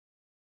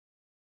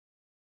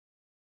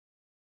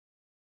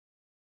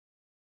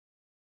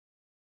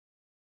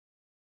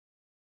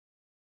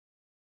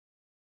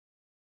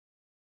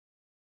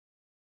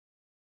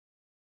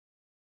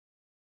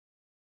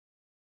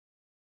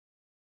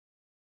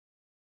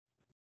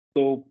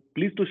So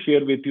pleased to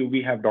share with you,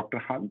 we have Dr.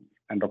 Hans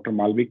and Dr.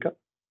 Malvika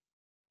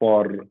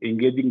for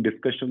engaging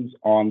discussions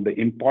on the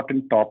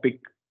important topic,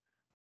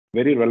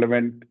 very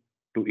relevant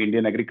to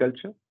Indian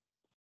agriculture.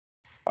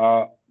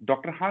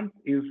 Dr. Hans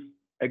is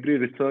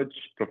agri-research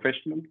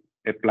professional,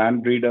 a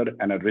plant breeder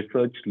and a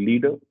research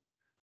leader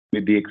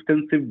with the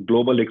extensive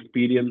global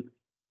experience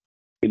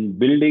in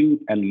building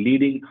and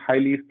leading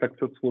highly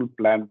successful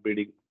plant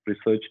breeding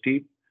research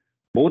teams,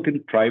 both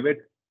in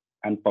private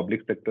and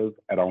public sectors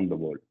around the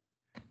world.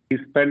 He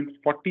spent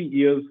 40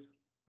 years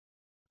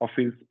of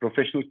his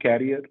professional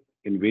career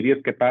in various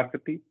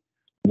capacities,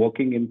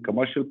 working in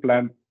commercial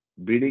plant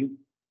breeding,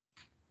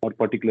 more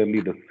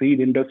particularly the seed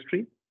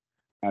industry.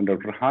 And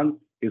Dr. Hans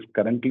is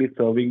currently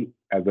serving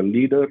as a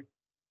leader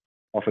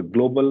of a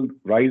global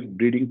rice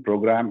breeding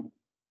program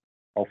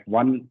of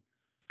one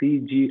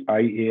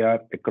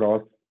CGIAR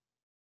across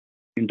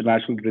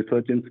International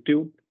Research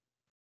Institute,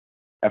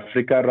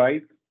 Africa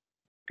Rice,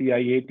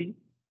 CIAT,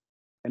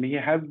 and he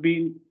has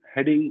been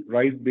heading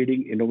Rice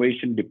Breeding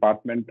Innovation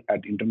Department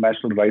at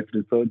International Rice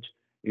Research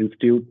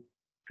Institute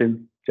since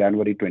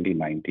January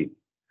 2019.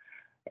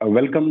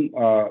 Welcome,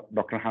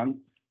 Dr. Hans.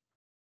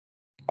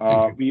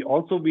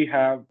 We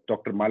have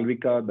Dr.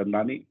 Malavika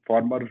Dadlani,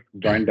 former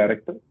Joint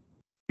Director,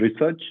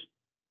 Research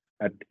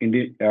at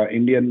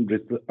Indian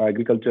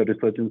Agriculture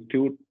Research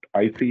Institute,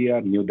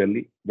 ICAR, New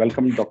Delhi.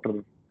 Welcome,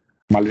 Dr.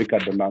 Malavika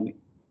Dadlani.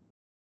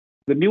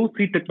 The new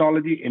seed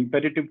technology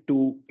imperative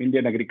to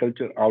Indian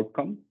agriculture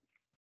outcome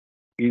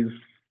is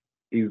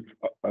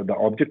the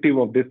objective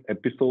of this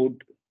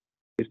episode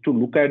is to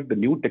look at the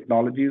new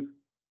technologies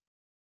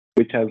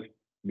which has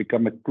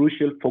become a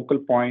crucial focal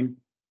point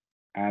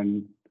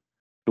and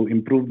to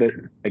improve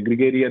the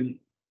agrarian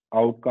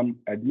outcome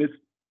amidst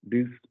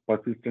these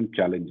persistent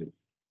challenges.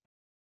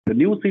 The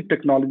new seed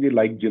technology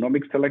like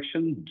genomic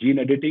selection, gene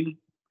editing,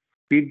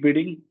 seed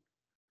breeding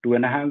to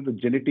enhance the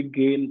genetic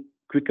gain,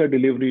 quicker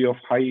delivery of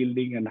high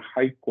yielding and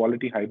high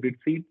quality hybrid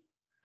seeds,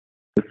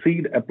 the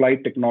seed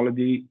applied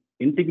technology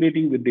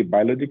integrating with the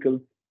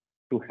biologicals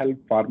to help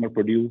farmer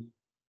produce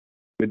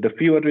with the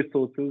fewer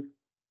resources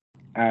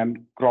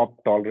and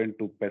crop tolerant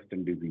to pest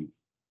and disease,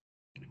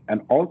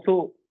 and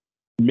also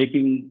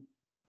making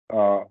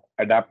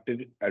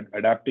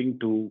adapting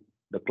to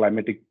the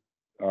climatic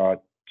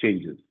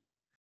changes.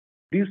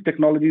 These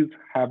technologies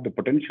have the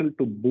potential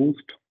to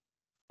boost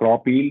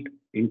crop yield,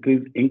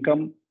 increase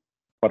income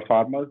for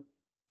farmers,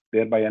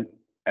 thereby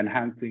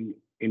enhancing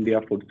India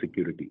food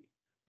security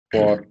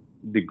for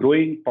the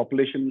growing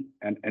population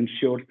and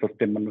ensure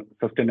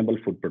sustainable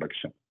food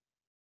production.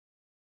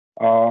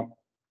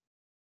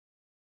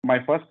 My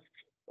first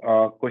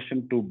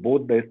question to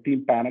both the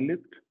esteemed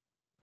panelists: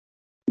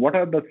 what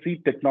are the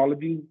seed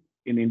technologies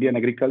in Indian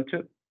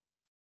agriculture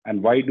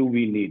and why do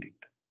we need it?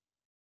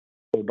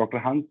 So Dr.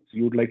 Hans,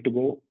 you'd like to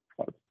go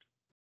first.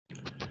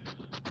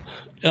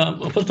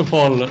 First of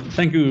all,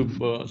 thank you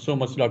so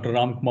much, Dr.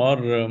 Kumar,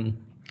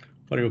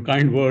 for your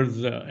kind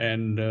words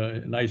and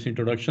nice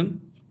introduction.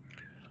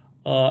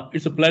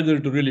 It's a pleasure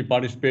to really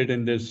participate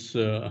in this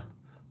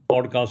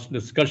podcast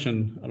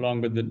discussion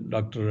along with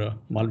Dr.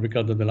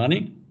 Malavika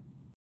Dadlani.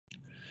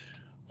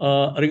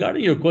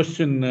 Regarding your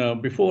question,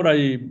 before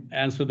I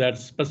answer that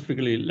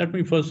specifically, let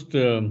me first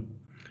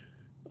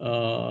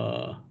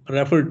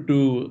refer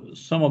to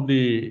some of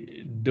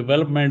the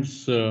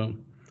developments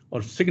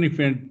or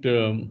significant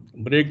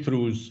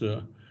breakthroughs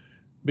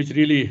which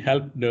really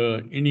helped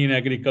Indian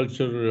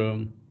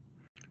agriculture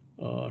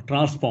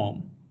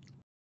transform.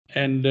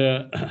 And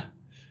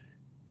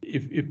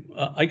if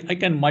I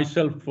can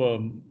myself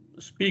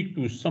speak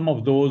to some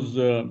of those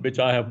which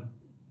I have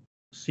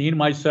seen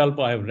myself,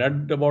 I have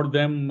read about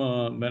them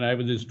when I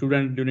was a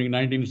student during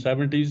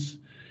 1970s,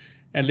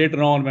 and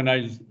later on when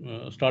I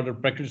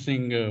started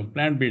practicing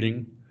plant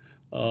breeding,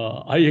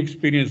 I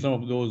experienced some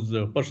of those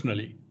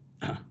personally.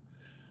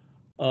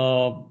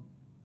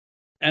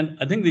 And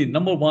I think the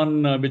number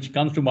one which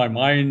comes to my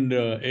mind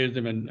is,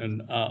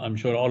 and I'm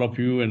sure all of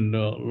you and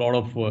a lot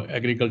of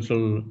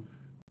agricultural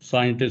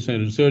scientists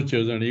and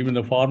researchers and even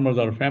the farmers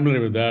are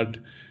familiar with that,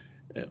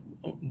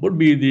 would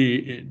be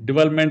the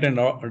development and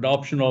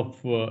adoption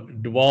of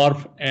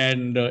dwarf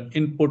and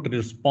input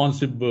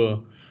responsive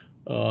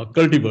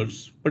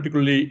cultivars,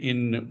 particularly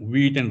in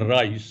wheat and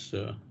rice.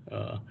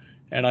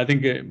 And I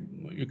think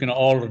you can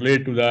all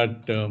relate to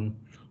that,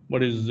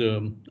 what is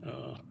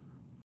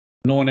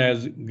known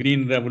as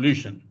Green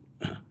Revolution.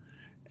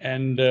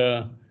 And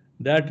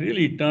that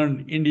really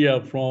turned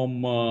India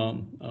from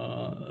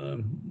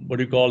what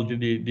you call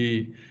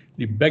the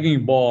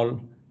begging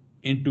ball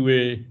into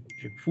a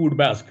food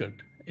basket,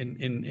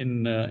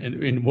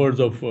 in words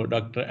of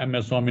Dr.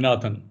 M.S.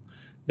 Swaminathan.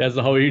 That's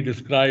how he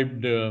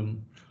described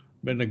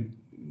when the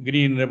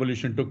Green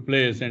Revolution took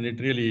place, and it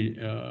really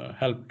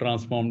helped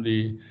transform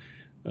the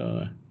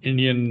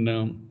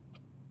Indian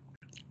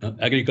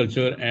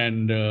agriculture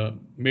and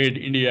made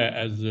India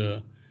as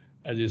a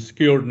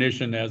secured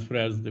nation as far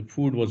as the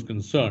food was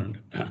concerned.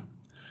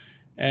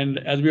 And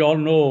as we all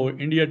know,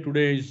 India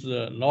today is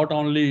not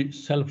only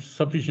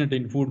self-sufficient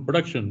in food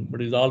production,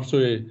 but is also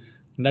a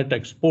net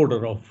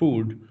exporter of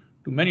food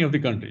to many of the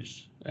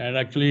countries. And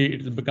actually,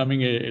 it is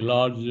becoming a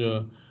large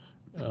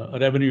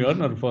revenue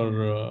earner for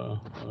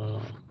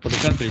the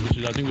country, which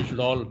is, I think we should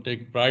all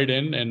take pride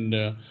in,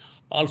 and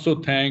also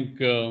thank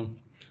the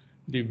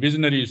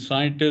visionary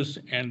scientists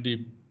and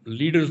the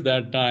leaders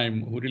that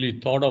time who really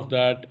thought of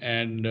that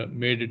and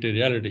made it a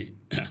reality.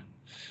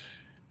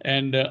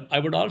 And I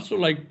would also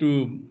like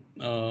to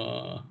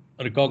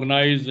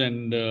recognize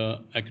and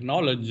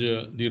acknowledge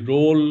the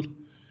role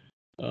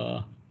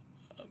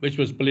which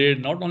was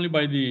played not only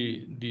by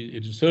the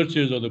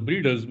researchers or the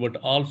breeders, but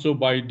also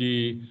by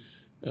the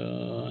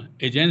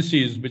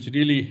agencies which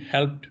really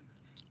helped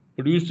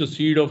produce the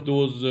seed of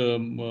those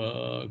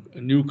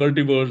new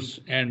cultivars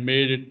and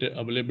made it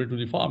available to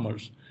the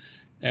farmers.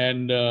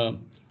 And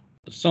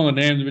some of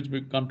the names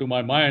which come to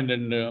my mind,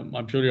 and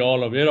I'm sure you're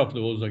all aware of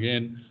those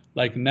again,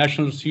 like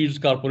National Seeds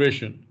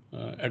Corporation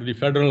at the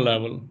federal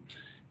level.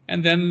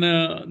 And then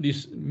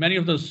many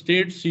of the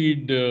state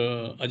seed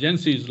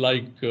agencies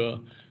like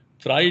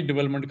Thrive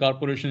Development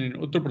Corporation in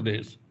Uttar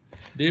Pradesh,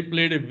 they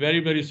played a very,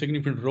 very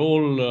significant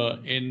role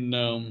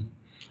in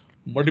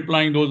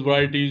multiplying those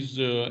varieties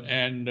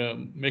and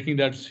making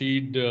that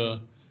seed in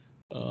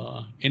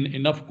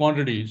enough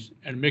quantities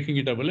and making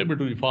it available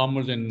to the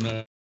farmers.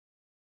 And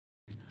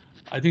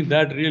I think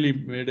that really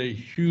made a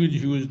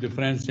huge, huge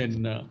difference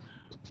in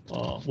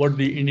what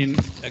the Indian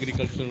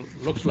agriculture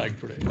looks like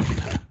today.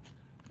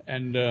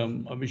 And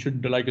we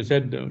should, like I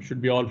said,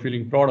 should be all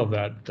feeling proud of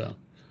that.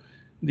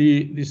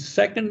 The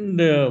second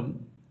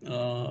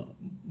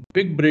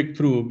big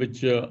breakthrough,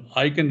 which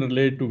I can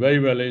relate to very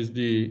well, is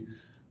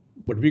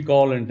what we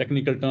call in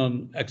technical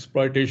term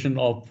exploitation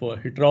of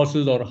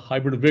heterosis or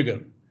hybrid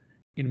vigor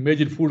in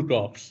major food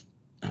crops,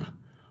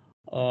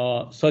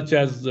 such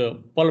as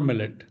pulse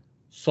millet,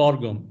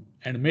 sorghum,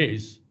 and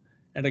maize.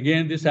 And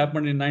again, this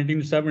happened in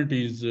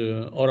 1970s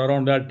or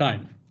around that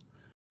time.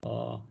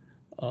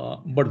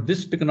 But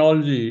this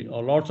technology,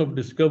 lots of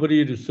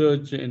discovery,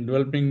 research in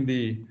developing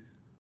the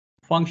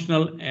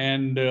functional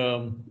and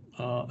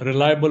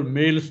reliable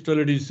male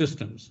sterility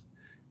systems,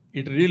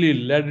 it really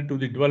led to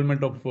the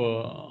development of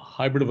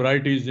hybrid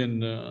varieties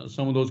in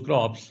some of those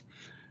crops.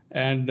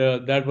 And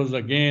that was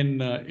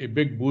again a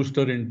big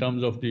booster in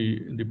terms of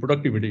the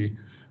productivity,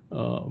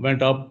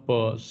 went up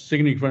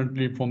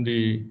significantly from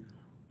the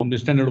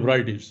standard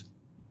varieties.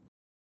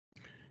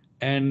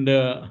 And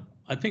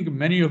I think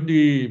many of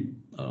the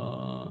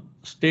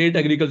state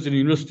agricultural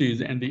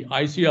universities and the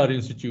ICAR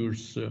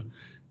institutes,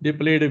 they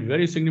played a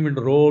very significant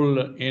role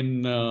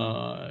in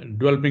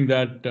developing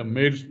that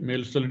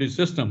male sterility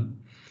system,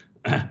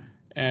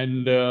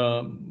 and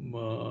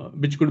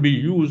which could be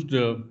used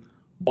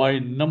by a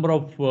number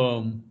of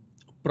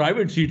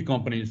private seed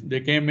companies. They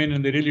came in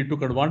and they really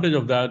took advantage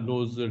of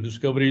those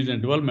discoveries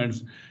and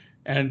developments,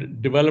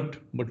 and developed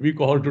what we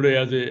call today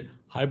as a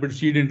hybrid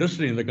seed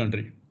industry in the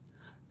country.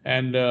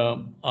 And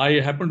I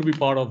happen to be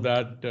part of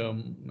that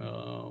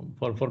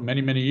for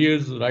many, many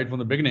years, right from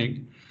the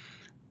beginning.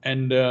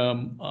 And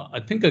I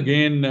think,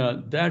 again,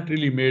 that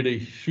really made a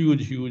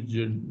huge, huge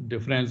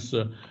difference,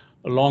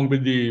 along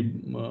with the,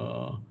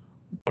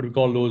 what we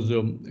call those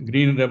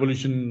green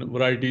revolution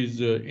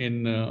varieties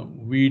in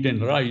wheat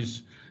and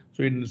rice.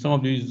 So in some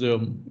of these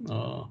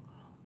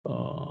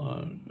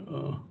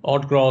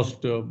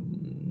outcrossed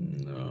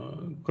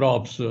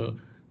crops,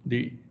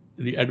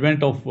 the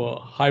advent of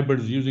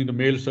hybrids using the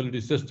male sterility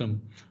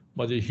system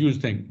was a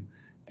huge thing.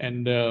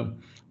 And a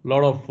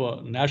lot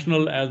of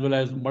national as well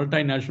as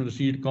multinational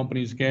seed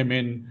companies came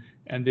in,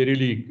 and they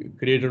really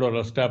created or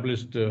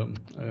established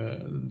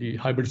the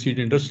hybrid seed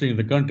industry in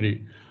the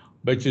country,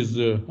 which is,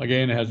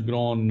 again, has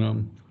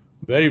grown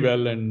very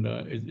well and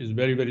is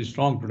very, very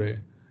strong today.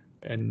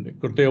 And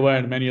Corteva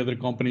and many other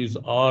companies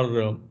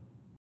are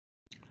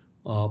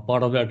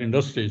part of that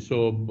industry.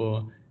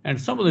 So, and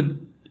some of the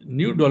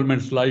new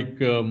developments like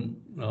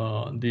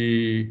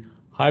the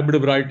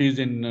hybrid varieties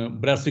in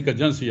Brassica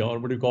agentia, or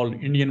what we call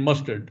Indian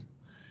mustard,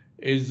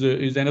 is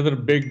another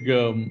big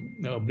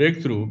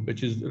breakthrough,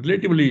 which is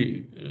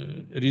relatively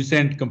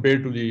recent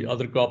compared to the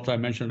other crops I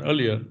mentioned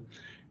earlier.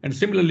 And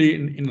similarly,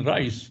 in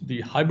rice, the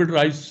hybrid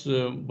rice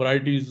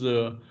varieties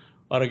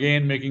are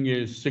again making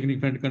a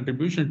significant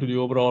contribution to the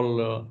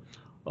overall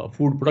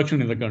food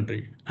production in the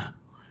country.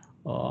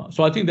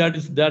 So I think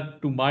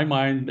that to my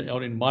mind,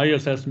 or in my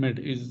assessment,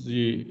 is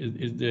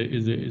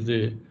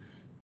the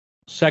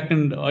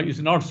second. It's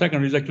not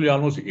second. It's actually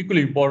almost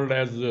equally important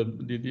as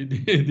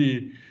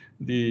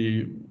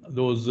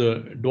those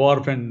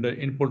dwarf and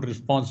input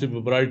responsive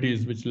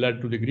varieties which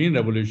led to the green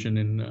revolution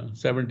in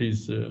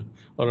 70s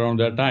or around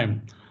that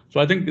time. So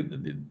I think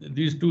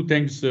these two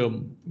things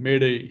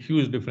made a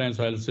huge difference,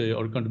 I'll say,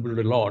 or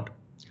contributed a lot.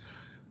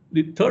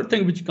 The third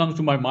thing which comes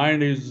to my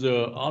mind is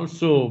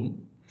also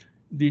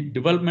the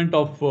development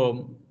of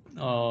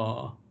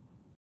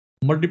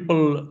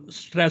multiple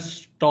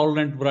stress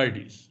tolerant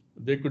varieties.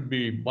 They could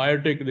be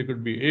biotic, they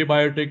could be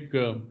abiotic,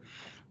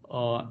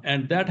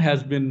 and that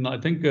has been, I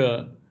think,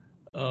 a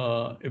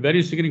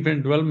very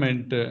significant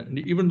development,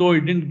 even though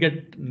it didn't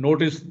get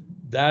noticed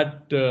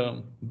that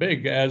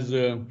big as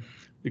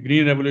the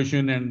green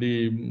revolution and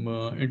the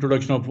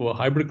introduction of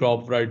hybrid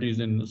crop varieties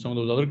in some of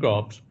those other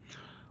crops.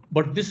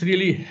 But this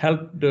really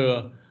helped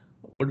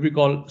what we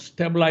call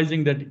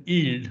stabilizing that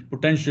yield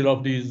potential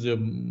of these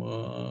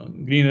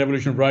green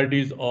revolution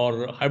varieties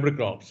or hybrid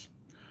crops.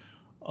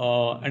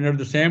 And at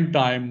the same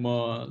time,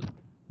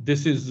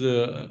 this is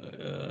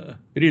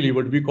really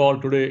what we call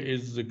today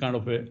is kind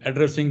of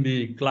addressing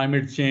the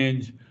climate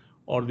change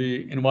or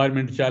the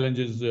environment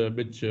challenges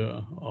which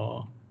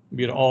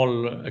we are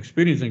all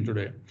experiencing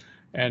today.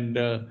 And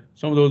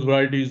some of those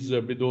varieties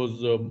with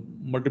those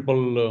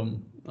multiple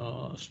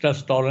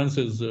stress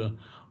tolerances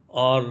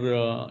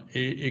are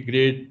a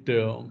great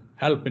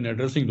help in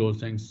addressing those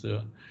things.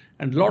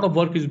 And a lot of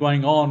work is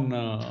going on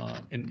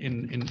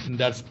in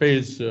that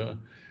space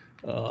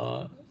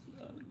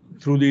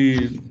through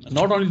the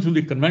not only through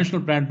the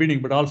conventional plant breeding,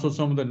 but also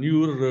some of the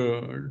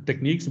newer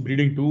techniques,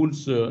 breeding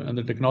tools, and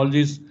the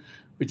technologies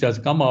which has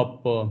come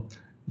up.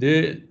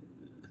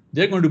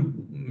 They're going to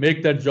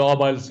make that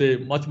job, I'll say,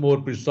 much more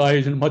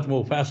precise and much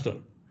more faster.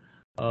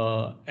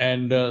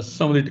 And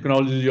some of the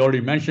technologies you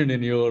already mentioned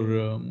in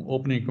your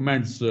opening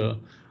comments,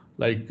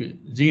 like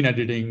gene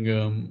editing,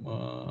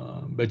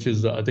 which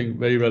is, I think,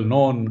 very well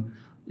known.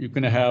 You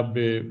can have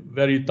a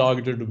very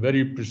targeted,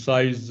 very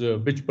precise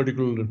which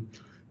particular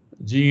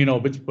gene or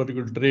which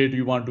particular trait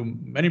you want to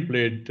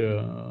manipulate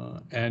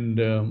and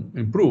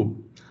improve.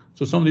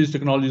 So some of these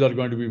technologies are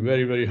going to be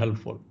very, very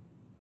helpful.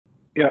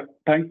 Yeah,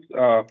 thanks,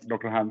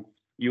 Dr. Hans.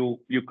 You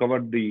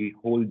covered the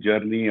whole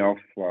journey of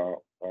a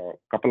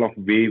couple of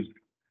waves,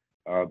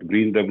 the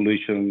green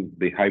revolution,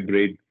 the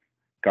hybrid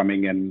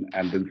coming in,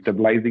 and then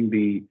stabilizing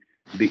the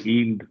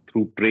yield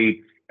through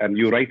traits. And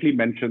you rightly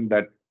mentioned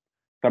that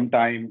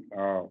sometime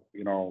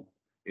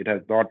it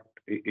has not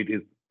it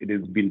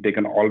is been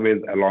taken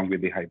always along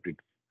with the hybrid.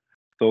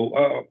 So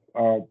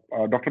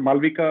Dr.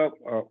 Malavika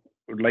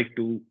would like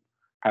to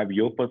have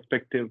your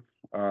perspective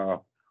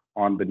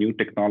on the new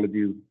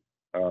technologies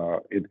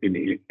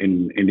in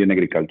Indian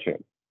agriculture.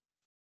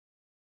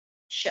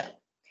 Sure.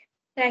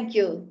 Thank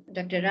you,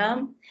 Dr.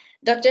 Ram.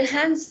 Dr.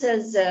 Hans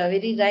has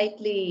very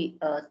rightly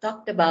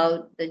talked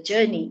about the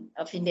journey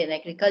of Indian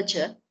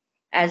agriculture,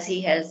 as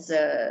he has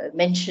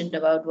mentioned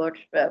about what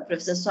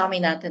Professor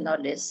Swaminathan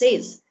always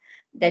says,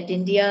 that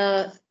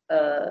India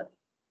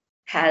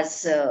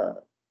has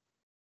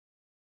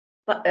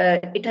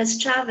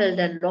traveled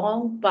a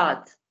long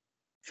path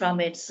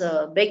from its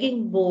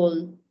begging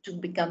bowl to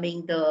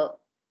becoming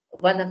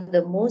one of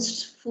the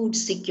most food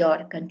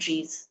secure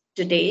countries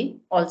today,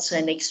 also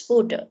an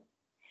exporter.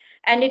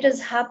 And it has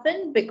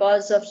happened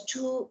because of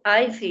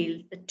I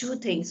feel, the two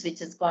things which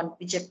have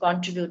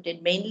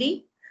contributed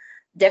mainly.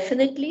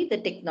 Definitely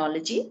the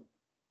technology.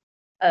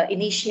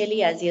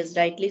 Initially, as he has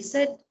rightly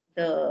said,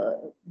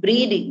 the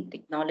breeding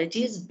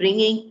technologies,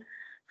 bringing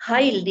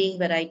high-yielding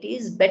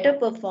varieties, better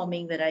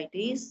performing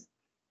varieties,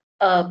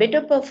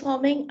 better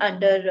performing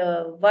under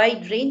a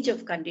wide range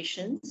of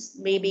conditions,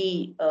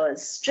 maybe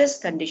stress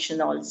condition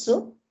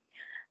also.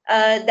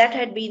 That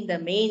had been the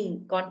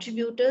main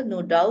contributor,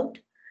 no doubt.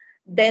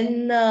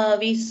 Then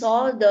we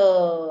saw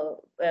the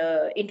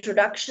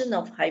introduction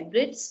of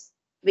hybrids,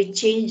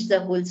 which changed the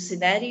whole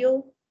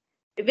scenario.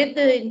 With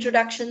the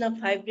introduction of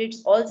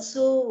hybrids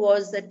also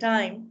was the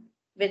time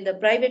when the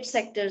private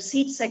sector,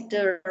 seed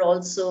sector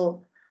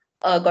also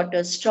got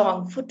a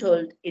strong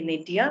foothold in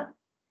India.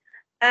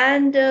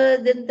 And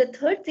then the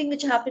third thing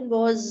which happened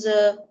was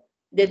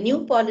the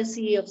new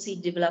policy of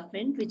seed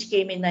development, which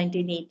came in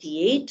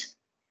 1988,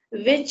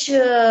 which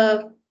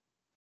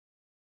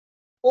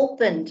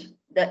opened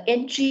the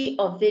entry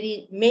of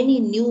very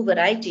many new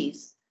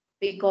varieties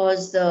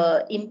because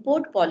the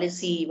import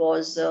policy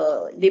was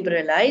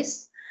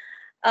liberalized.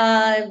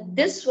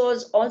 This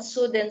was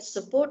also then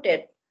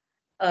supported.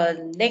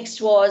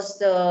 Next was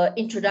the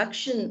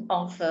introduction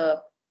of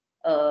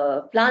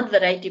Plant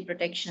Variety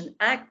Protection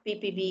Act,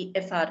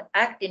 PPVFR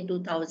Act in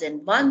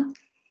 2001,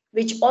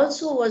 which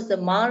also was the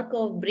mark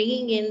of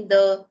bringing in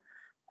the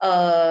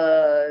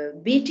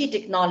BT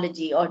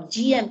technology or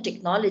GM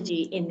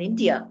technology in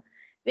India,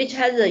 which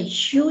has a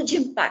huge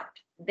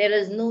impact. There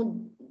is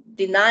no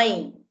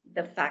denying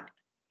the fact.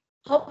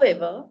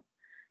 However,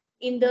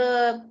 in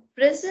the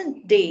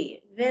present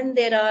day, when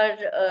there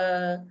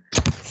are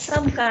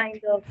some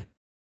kind of,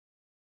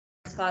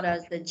 as far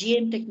as the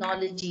GM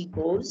technology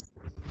goes,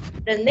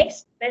 the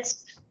next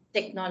best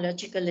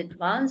technological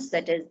advance,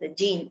 that is the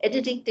gene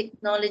editing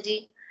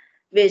technology,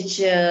 which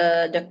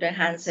Dr.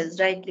 Hans has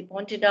rightly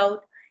pointed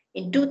out,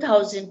 in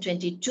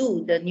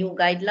 2022, the new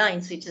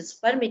guidelines which has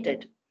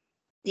permitted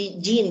the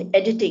gene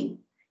editing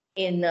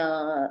in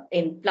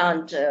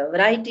plant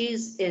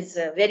varieties is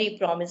a very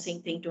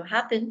promising thing to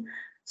happen.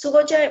 So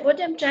what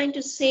I'm trying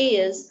to say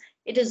is,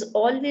 it is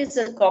always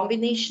a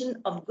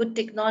combination of good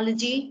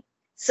technology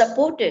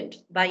supported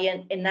by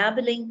an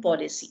enabling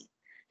policy.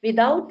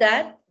 Without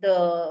that,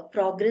 the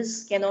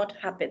progress cannot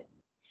happen.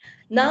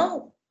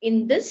 Now,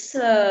 in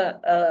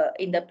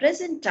the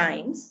present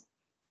times,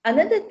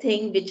 Another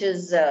thing which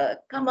has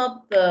come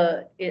up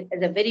as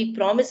a very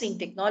promising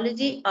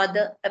technology are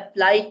the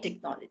applied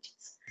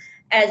technologies.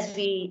 As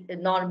we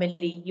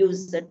normally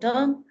use the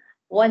term,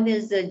 one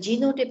is the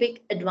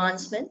genotypic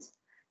advancements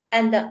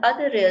and the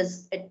other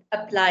is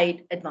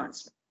applied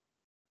advancement,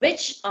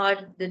 which are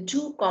the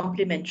two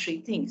complementary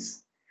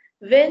things.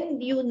 When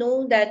you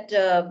know that,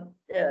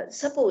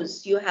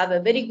 suppose you have a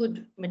very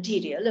good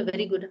material, a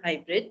very good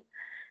hybrid,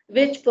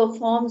 which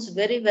performs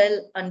very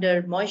well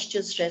under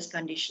moisture stress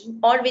condition,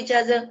 or which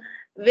has a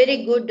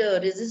very good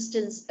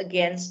resistance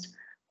against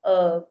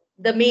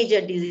the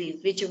major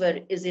disease, whichever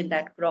is in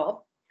that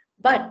crop,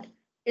 but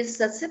is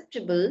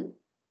susceptible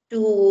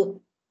to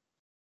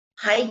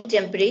high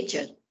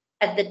temperature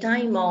at the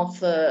time of,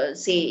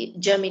 say,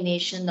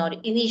 germination or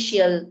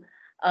initial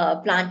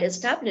plant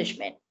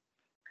establishment,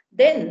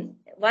 then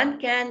one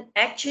can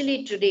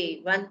actually today,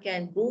 one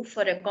can go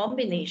for a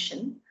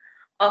combination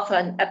of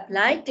an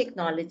applied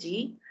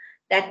technology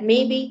that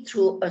may be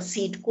through a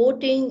seed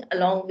coating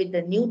along with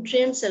the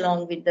nutrients,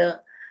 along with the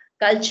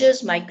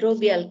cultures,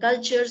 microbial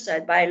cultures or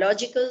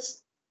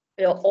biologicals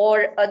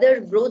or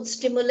other growth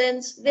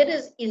stimulants. There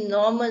is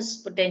enormous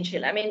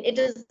potential. I mean, it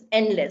is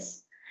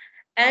endless.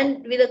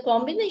 And with a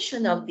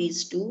combination of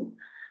these two,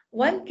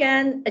 one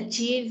can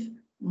achieve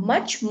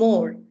much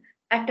more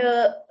at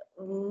a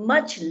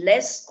much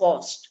less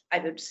cost, I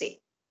would say.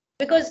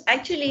 Because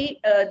actually,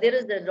 there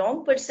is the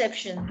wrong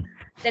perception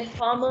that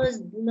farmers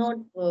do not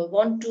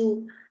want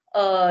to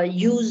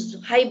use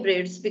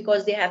hybrids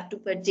because they have to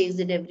purchase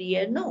it every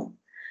year. No.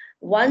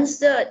 Once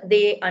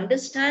they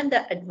understand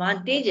the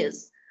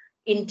advantages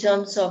in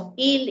terms of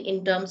yield,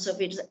 in terms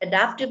of its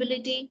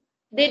adaptability,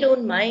 they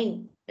don't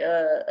mind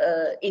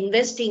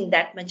investing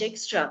that much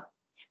extra.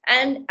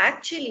 And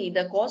actually,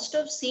 the cost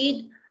of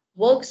seed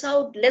works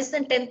out less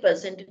than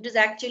 10%. It is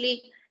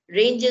actually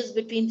ranges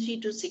between 3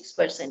 to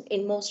 6%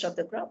 in most of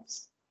the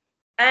crops,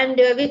 and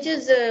which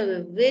is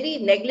very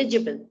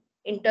negligible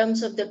in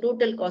terms of the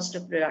total cost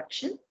of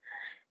production.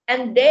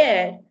 And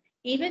there,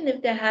 even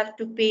if they have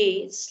to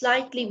pay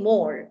slightly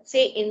more,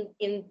 say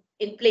in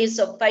place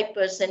of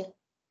 5%,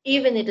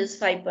 even it is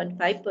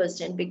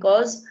 5.5%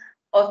 because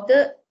of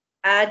the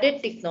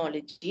added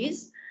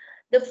technologies,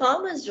 the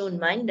farmers don't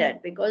mind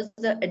that because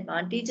the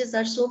advantages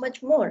are so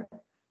much more.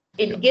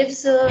 It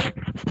gives a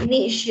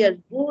initial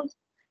boost.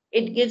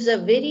 It gives a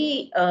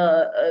very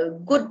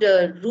good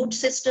root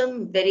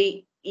system,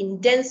 very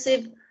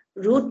intensive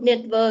root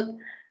network,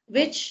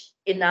 which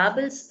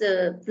enables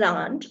the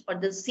plant or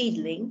the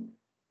seedling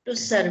to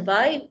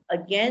survive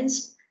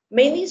against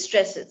many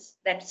stresses.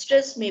 That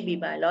stress may be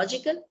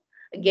biological,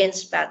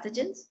 against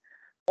pathogens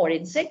or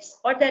insects,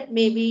 or that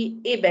may be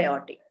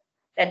abiotic.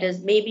 That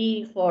is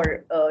maybe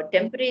for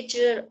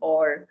temperature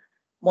or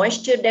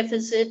moisture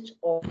deficit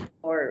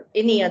or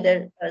any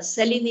other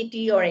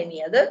salinity or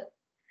any other.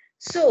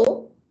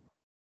 So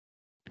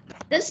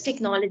this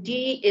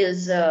technology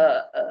is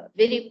a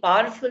very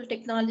powerful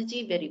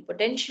technology, very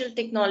potential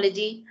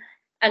technology,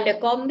 and a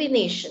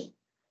combination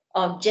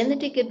of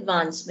genetic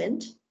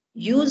advancement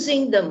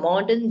using the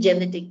modern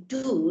genetic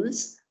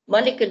tools,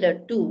 molecular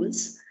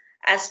tools,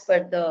 as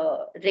per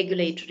the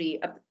regulatory,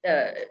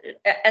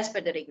 as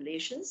per the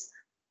regulations,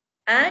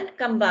 and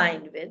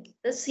combined with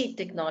the seed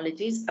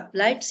technologies,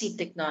 applied seed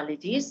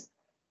technologies,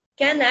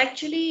 can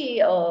actually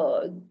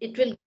it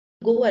will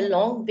go a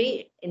long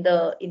way in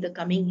the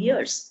coming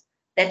years.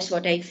 That's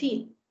what I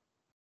feel.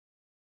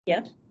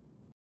 Yeah.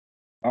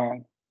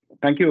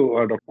 Thank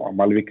you, Dr.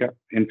 Malavika.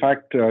 In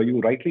fact, you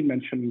rightly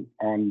mentioned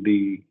on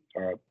the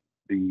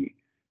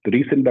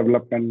recent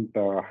development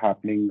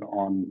happening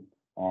on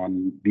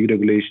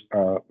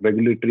deregulation,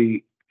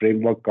 regulatory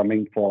framework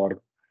coming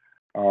for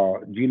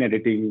gene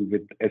editing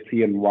with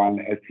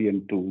SCN1,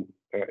 SCN2.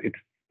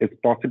 It's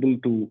possible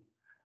to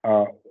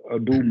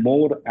do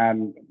more,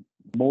 and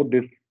more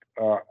this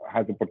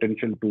has a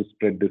potential to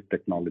spread this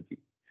technology.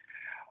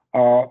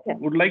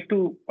 Would like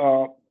to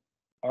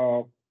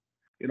know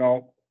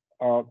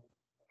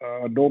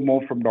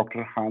more from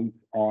Dr. Hans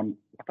on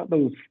what are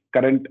those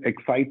current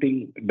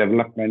exciting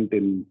development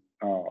in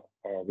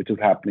which is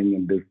happening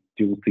in this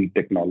new seed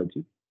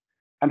technology,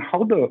 and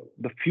how the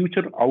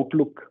future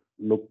outlook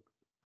look,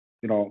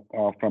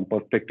 from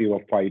perspective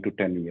of 5 to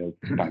 10 years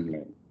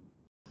timeline.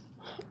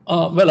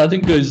 Well, I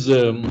think there's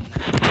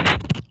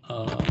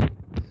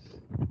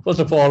first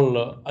of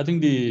all, I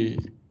think the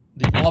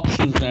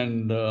options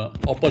and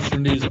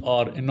opportunities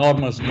are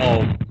enormous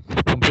now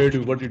compared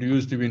to what it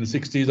used to be in the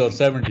 60s or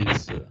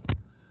 70s.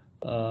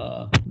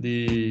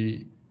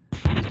 The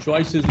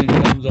choices in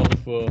terms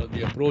of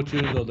the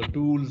approaches or the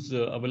tools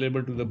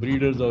available to the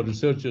breeders or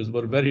researchers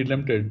were very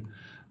limited.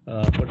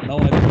 But now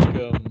I think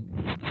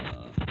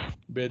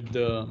with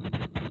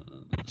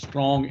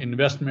strong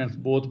investments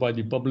both by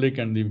the public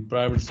and the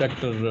private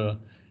sector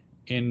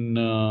in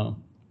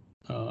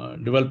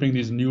developing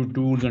these new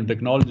tools and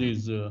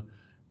technologies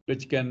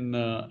which can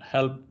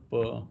help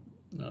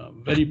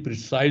very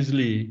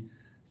precisely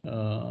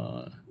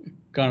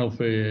kind of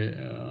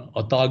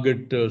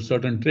target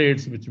certain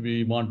traits which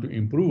we want to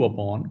improve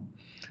upon.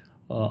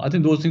 I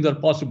think those things are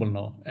possible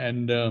now,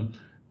 and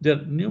there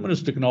are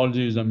numerous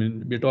technologies. I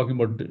mean, we're talking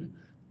about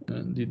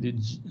the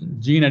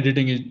gene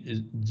editing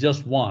is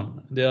just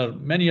one. There are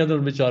many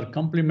others which are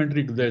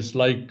complementary to this,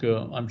 like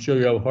I'm sure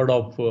you have heard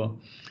of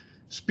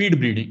speed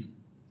breeding,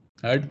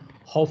 right?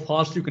 How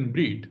fast you can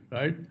breed,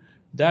 right?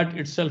 That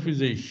itself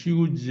is a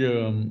huge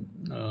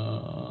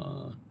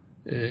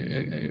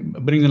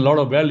bringing a lot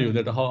of value.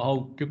 That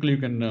how quickly you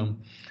can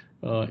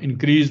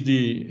increase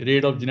the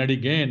rate of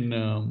genetic gain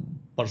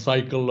per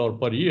cycle or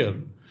per year.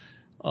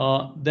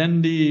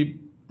 Then the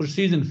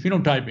precision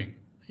phenotyping,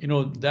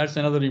 that's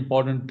another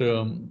important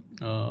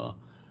a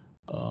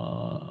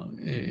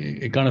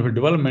kind of a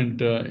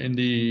development. In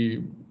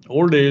the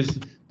old days,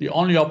 the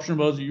only option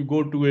was you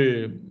go to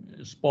a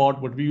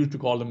spot, what we used to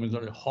call them as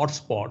hot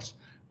spots,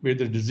 where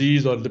the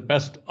disease or the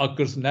pest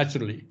occurs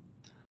naturally.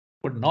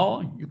 But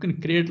now you can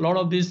create a lot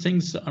of these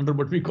things under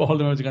what we call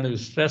them as kind of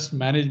stress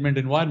management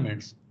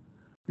environments.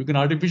 You can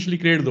artificially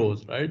create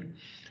those, right?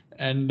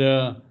 And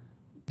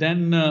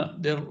then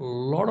there are a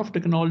lot of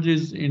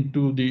technologies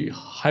into the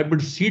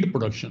hybrid seed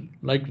production,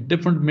 like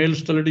different male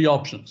sterility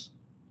options,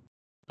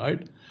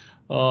 right?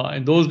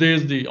 In those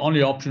days, the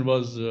only option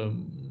was,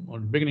 or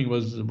the beginning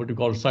was what you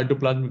call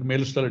cytoplasmic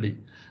male sterility.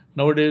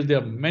 Nowadays, there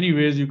are many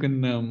ways you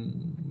can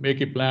make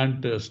a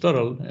plant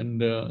sterile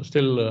and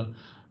still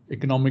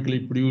economically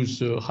produce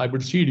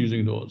hybrid seed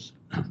using those.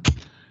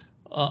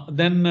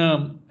 Then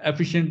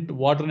efficient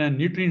water and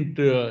nutrient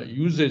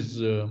usage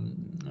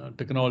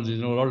technologies.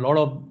 A lot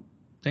of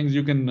things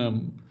you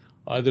can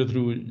either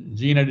through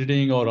gene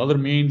editing or other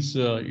means,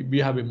 we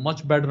have a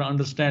much better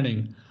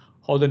understanding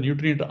how the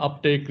nutrient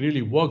uptake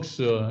really works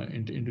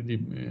into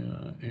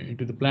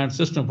the plant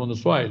system from the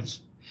soils.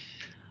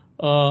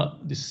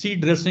 The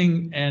seed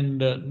dressing and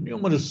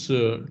numerous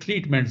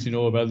treatments,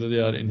 whether they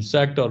are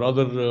insect or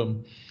other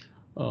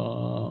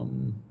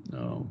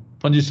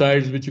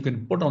fungicides which you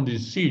can put on the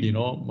seed,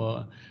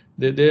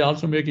 they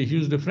also make a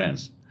huge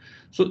difference.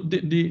 So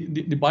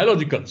the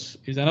biologicals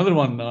is another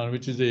one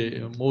which is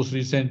a most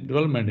recent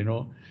development,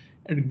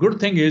 And good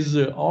thing is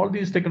all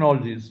these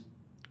technologies,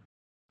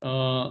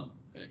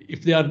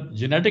 if they are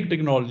genetic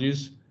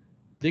technologies,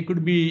 they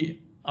could be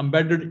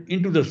embedded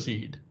into the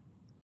seed.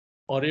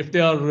 Or if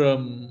they are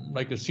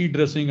like a seed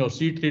dressing or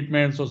seed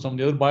treatments or some of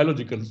the other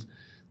biologicals,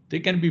 they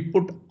can be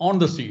put on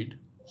the seed.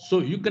 So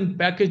you can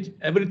package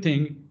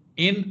everything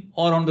in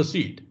or on the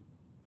seed,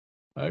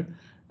 right?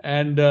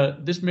 And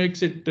this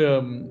makes it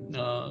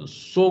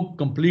so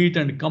complete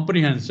and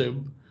comprehensive,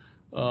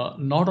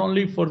 not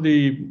only for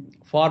the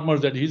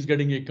farmers that he's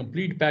getting a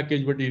complete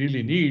package what he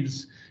really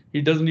needs.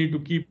 He doesn't need to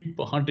keep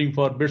hunting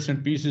for bits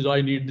and pieces.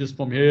 I need this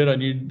from here, I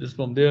need this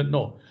from there.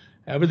 No,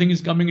 everything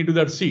is coming into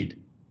that seed.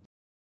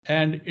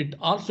 And it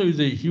also is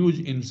a huge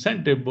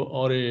incentive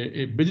or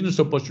a business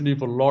opportunity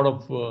for a lot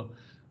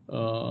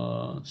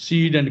of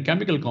seed and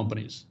chemical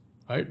companies,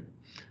 right?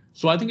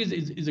 So I think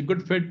it's a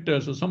good fit.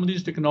 So some of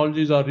these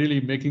technologies are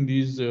really making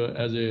these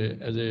as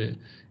a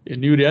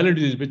new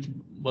realities, which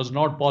was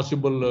not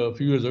possible a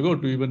few years ago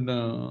to even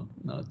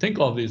think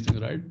of these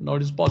things, right? Now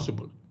it is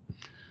possible.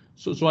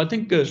 So I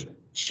think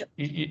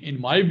in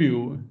my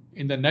view,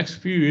 in the next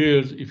few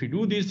years, if you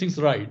do these things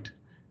right,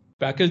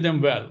 package them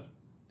well,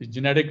 the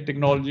genetic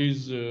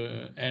technologies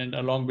and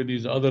along with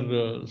these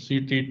other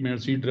seed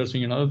treatment, seed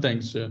dressing and other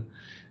things,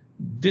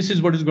 this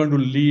is what is going to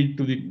lead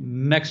to the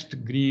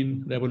next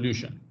green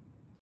revolution,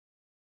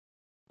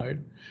 right?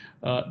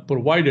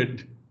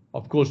 Provided,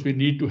 of course, we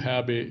need to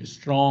have a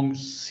strong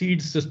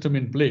seed system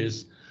in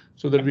place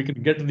so that we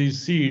can get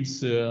these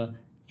seeds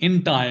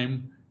in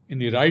time, in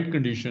the right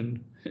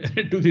condition,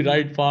 to the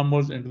right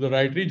farmers and to the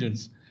right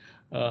regions.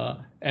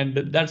 And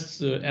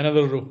that's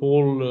another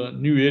whole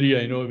new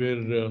area,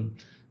 where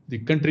the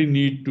country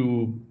need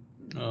to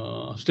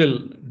still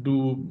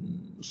do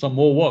some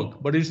more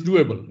work, but it's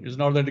doable. It's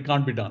not that it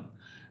can't be done.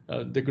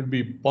 There could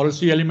be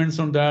policy elements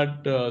on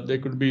that. There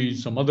could be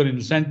some other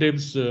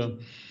incentives,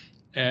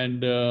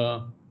 and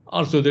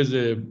also there's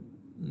a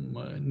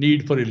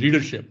need for a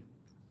leadership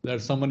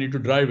that someone need to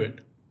drive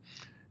it.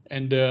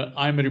 And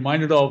I'm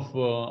reminded of,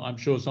 I'm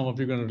sure some of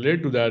you can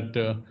relate to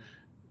that,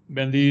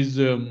 when these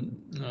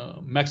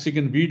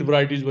Mexican wheat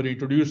varieties were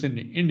introduced in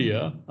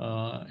India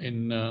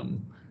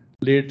in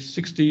late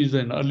 60s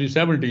and early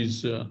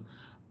 70s,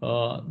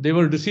 there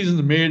were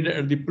decisions made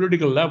at the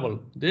political level.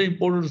 They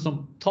imported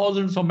some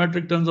thousands of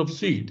metric tons of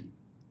seed,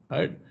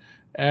 right?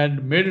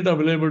 And made it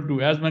available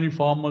to as many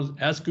farmers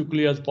as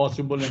quickly as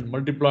possible and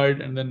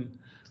multiplied. And then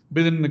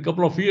within a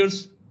couple of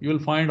years, you will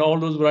find all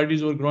those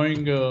varieties were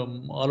growing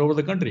all over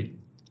the country.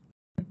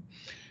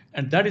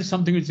 And that is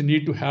something which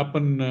need to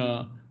happen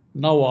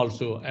now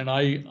also. And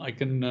I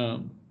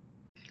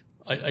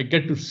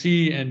get to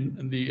see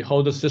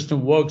how the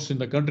system works in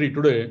the country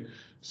today.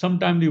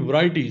 Sometimes the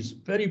varieties,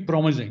 very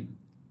promising,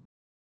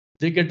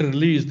 they get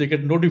released, they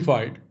get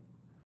notified,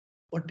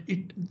 but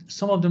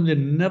some of them, they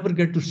never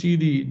get to see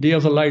the day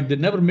of the light. They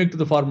never make to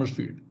the farmer's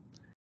field.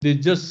 They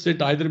just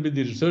sit either with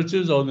the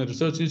researchers or in the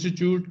research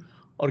institute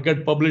or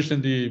get published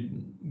in the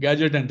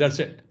Gadget, and that's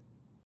it.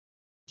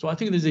 So I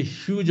think there's a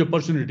huge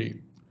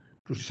opportunity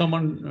to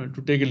someone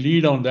to take a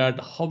lead on that,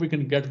 how we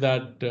can get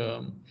that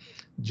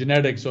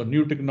genetics or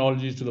new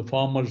technologies to the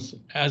farmers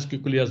as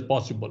quickly as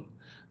possible.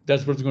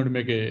 That's what's going to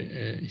make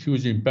a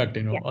huge impact,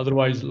 you know. Yeah.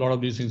 Otherwise, a lot of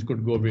these things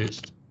could go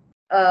waste.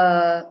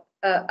 I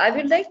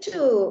would like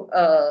to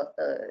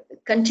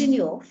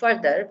continue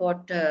further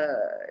what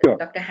Sure.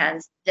 Dr.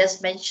 Hans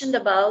just mentioned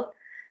about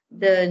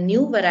the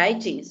new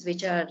varieties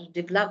which are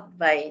developed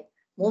by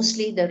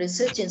mostly the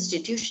research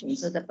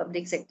institutions or the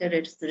public sector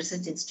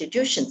research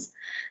institutions.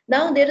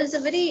 Now, there is a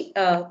very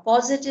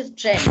positive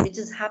trend which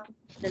has happened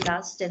in the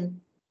last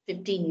 10,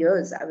 15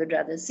 years, I would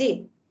rather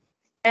say.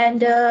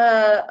 And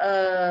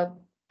I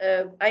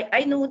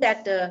know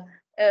that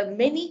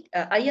many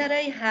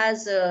IRRI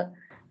has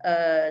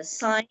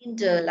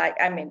signed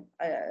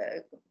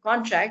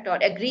contract or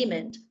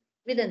agreement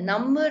with a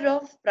number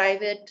of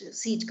private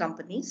seed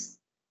companies,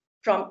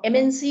 from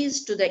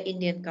MNCs to the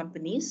Indian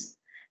companies,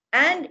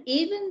 and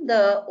even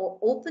the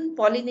open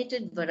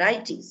pollinated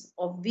varieties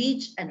of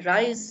wheat and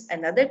rice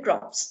and other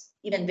crops,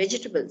 even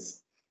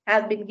vegetables,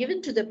 have been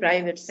given to the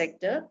private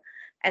sector.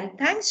 And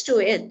thanks to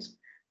it,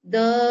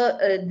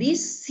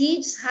 these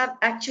seeds have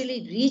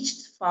actually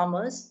reached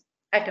farmers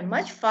at a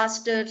much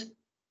faster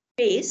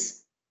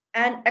pace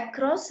and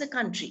across the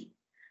country.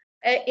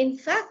 In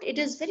fact, it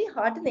is very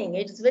heartening.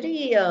 It is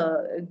very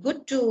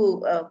good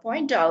to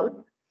point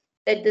out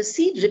that the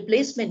seed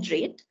replacement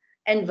rate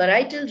and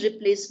varietal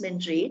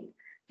replacement rate,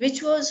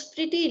 which was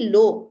pretty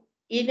low,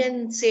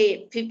 even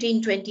say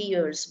 15, 20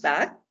 years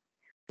back,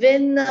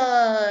 when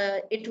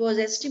it was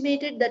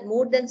estimated that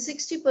more than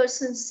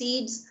 60%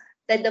 seeds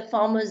that the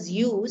farmers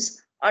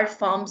use are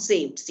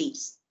farm-saved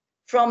seeds.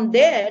 From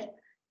there,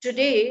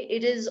 today,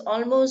 it is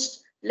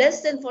almost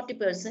less than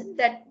 40%,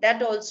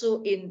 that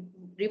also in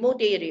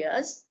remote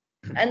areas.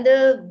 And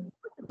the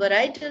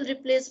varietal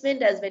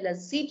replacement as well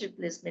as seed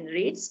replacement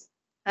rates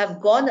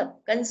have gone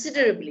up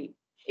considerably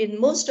in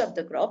most of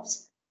the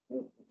crops,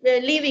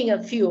 leaving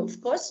a few, of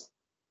course.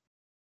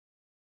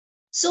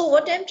 So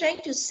what I'm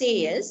trying to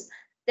say is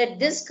that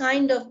this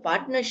kind of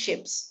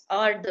partnerships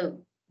are the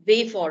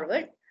way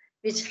forward,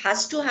 which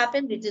has to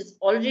happen, which is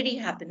already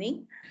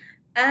happening.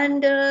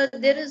 And there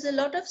is a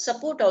lot of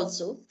support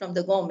also from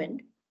the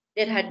government.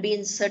 There had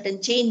been certain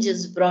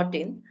changes brought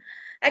in.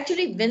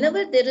 Actually,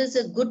 whenever there is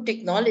a good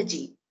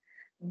technology,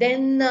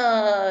 then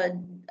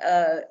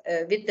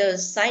with the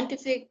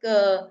scientific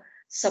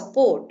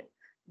support,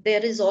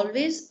 there is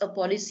always a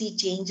policy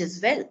change as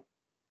well.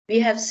 We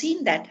have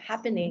seen that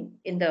happening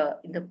in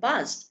the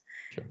past.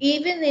 Sure.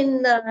 Even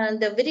in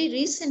the very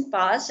recent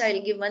past,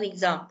 I'll give one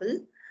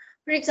example.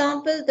 For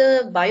example,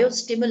 the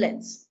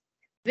biostimulants,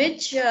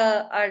 which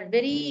are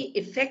very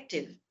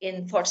effective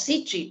for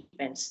seed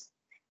treatments.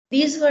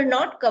 These were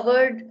not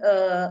covered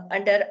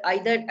under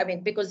either,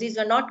 because these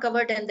were not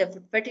covered under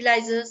the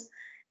fertilizers,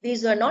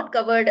 these were not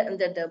covered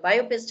under the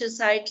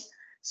biopesticides.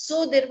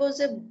 So there was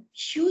a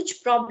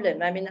huge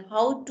problem.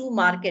 How to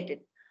market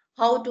it,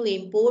 how to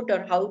import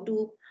or how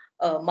to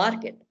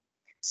market.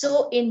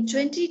 So in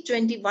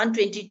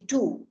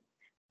 2021-22,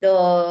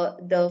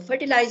 the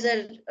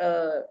Fertilizer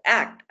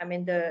Act,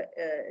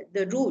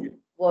 the rule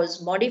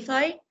was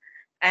modified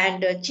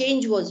and a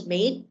change was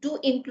made to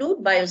include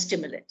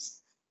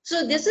biostimulants.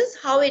 So this is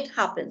how it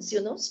happens,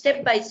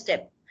 step by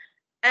step.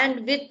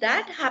 And with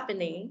that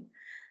happening,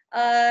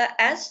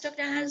 as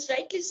Dr. Hans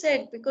rightly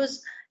said,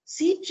 because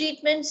seed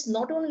treatments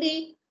not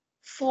only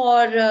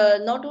for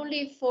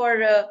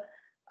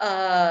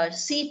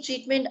seed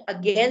treatment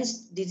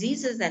against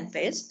diseases and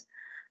pests,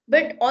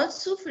 but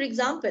also, for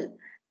example,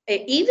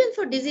 even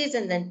for disease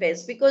and then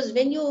pests, because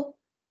when you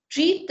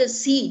treat the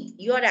seed,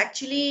 you are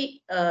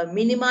actually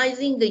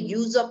minimizing the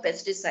use of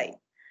pesticide,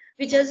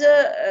 which has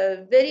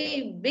a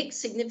very big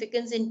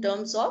significance in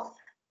terms of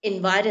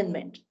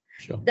environment.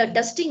 Sure. The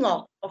dusting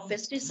off of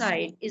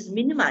pesticide is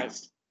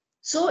minimized.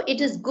 So it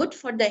is good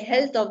for the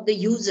health of the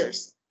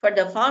users, for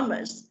the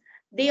farmers.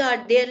 Their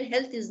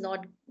health is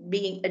not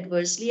being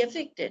adversely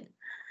affected.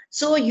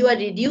 So you are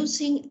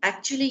reducing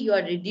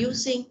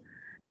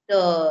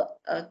the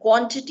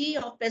quantity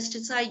of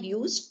pesticide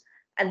used,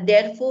 and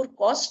therefore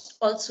cost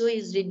also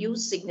is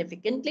reduced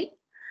significantly.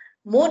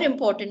 More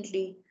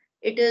importantly,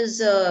 it is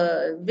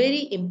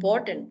very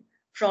important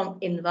from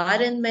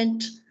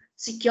environment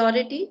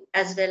security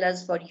as well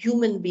as for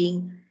human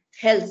being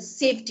health,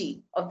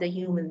 safety of the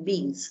human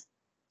beings.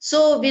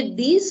 So with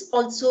these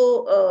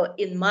also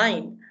in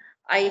mind,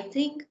 I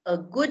think a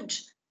good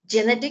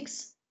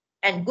genetics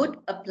and good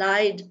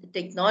applied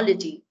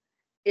technology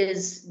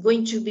is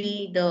going to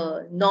be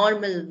the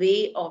normal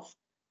way of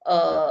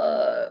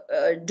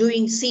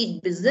doing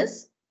seed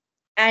business.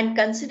 And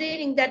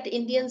considering that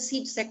Indian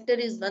seed sector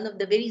is one of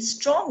the very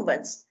strong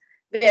ones,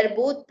 where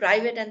both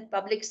private and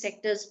public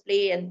sectors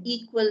play an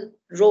equal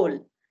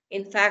role.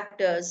 In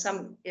fact,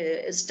 some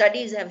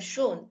studies have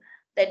shown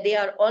that they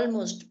are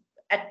almost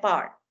at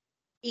par,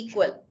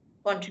 equal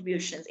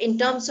contributions. In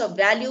terms of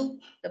value,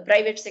 the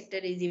private sector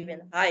is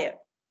even higher.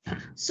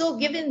 So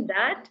given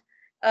that,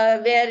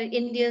 where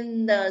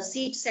Indian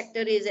seed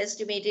sector is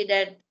estimated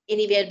at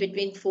anywhere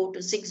between 4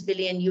 to 6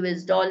 billion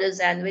US dollars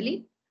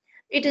annually.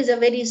 It is a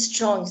very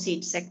strong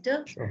seed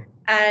sector, Sure.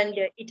 and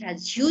it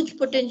has huge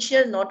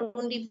potential not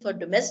only for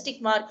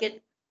domestic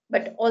market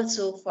but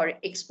also for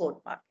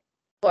export market,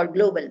 for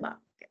global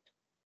market.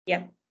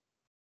 Yeah.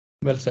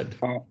 Well said.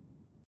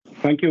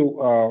 Thank you,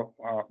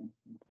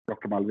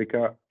 Dr.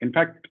 Malavika. In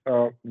fact,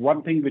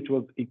 one thing which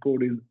was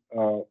echoed is,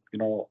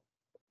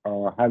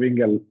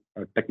 having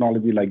a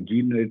technology like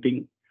gene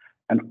editing,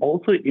 and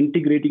also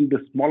integrating the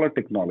smaller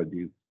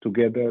technologies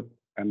together,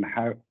 and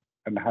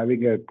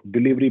having a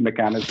delivery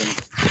mechanism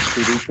to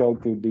reach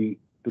out to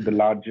the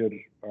larger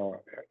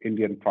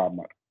Indian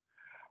farmer.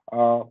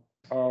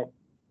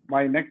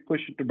 My next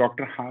question to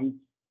Dr. Hans: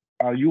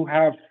 you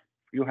have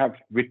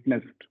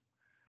witnessed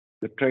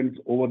the trends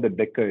over the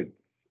decades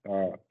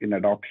in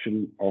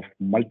adoption of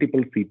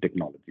multiple seed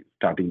technologies,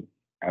 starting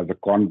as a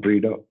corn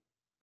breeder.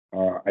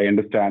 I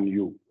understand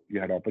you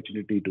had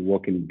opportunity to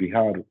work in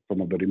Bihar,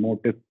 some of the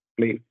remotest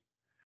place,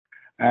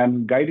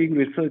 and guiding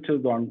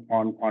researchers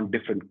on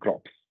different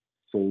crops.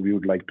 So we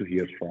would like to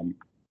hear from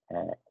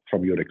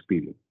your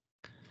experience.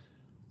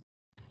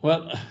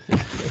 Well,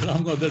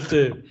 Ramgo, that's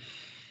a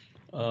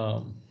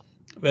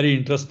very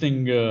interesting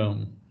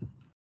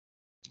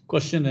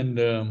question,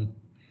 and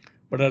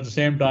but at the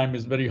same time,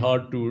 it's very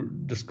hard to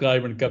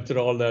describe and capture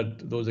all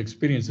those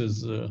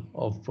experiences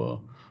of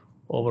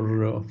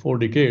over 4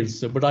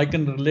 decades. But I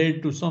can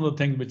relate to some of the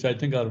things which I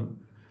think are,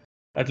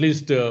 at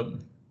least,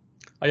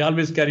 I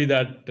always carry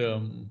that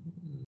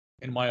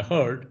in my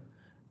heart,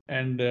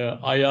 and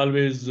I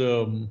always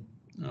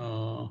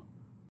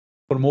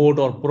promote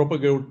or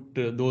propagate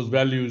those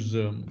values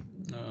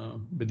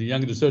with the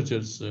young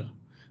researchers.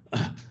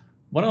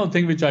 One of the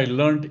things which I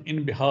learned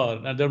in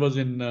Bihar, and that was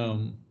in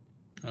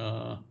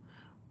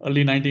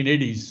early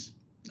 1980s,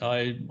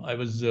 I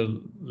was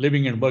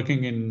living and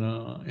working in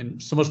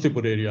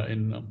Samastipur area,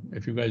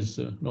 if you guys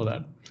know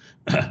that.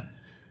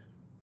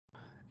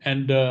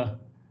 And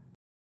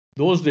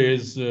those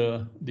days,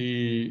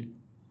 the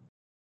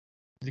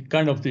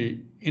kind of the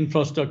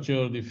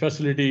infrastructure, the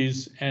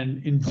facilities,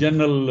 and in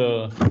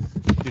general,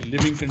 the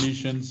living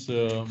conditions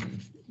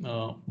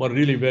were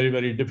really very,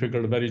 very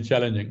difficult, very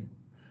challenging.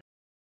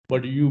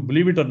 But you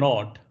believe it or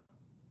not,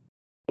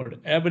 but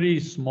every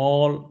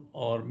small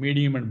or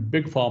medium and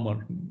big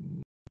farmer,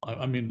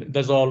 I mean,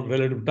 that's all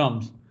relative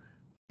terms,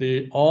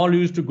 they all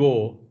used to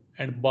go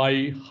and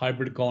buy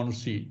hybrid corn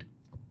seed.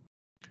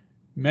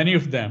 Many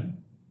of them,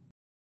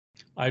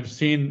 I've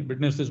seen,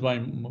 witnessed this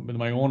with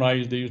my own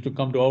eyes. They used to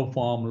come to our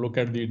farm, look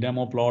at the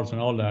demo plots and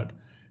all that.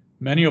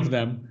 Many of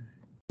them,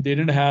 they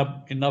didn't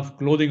have enough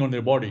clothing on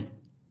their body,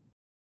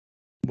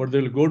 but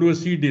they'll go to a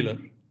seed dealer,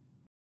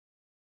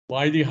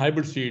 buy the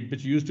hybrid seed,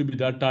 which used to be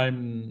that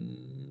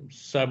time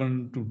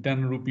 7 to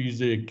 10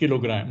 rupees a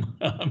kilogram.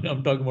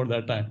 I'm talking about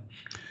that time.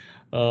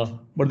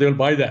 But they'll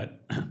buy that.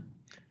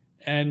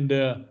 And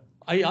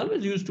I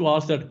always used to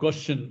ask that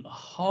question: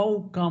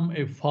 how come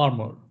a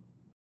farmer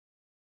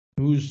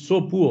who's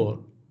so poor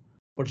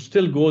but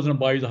still goes and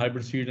buys a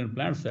hybrid seed and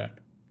plants that?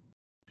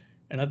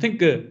 And I think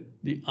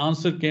the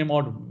answer came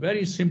out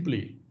very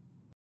simply,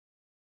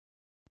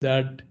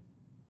 that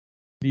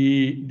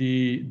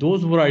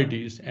those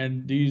varieties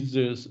and these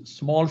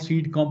small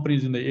seed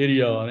companies in the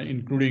area,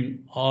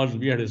 including ours,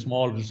 we had a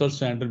small research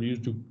center. We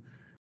used to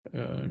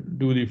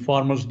do the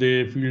Farmers'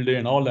 Day, Field Day,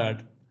 and all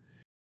that.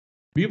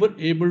 We were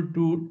able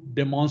to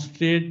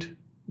demonstrate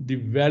the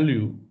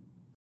value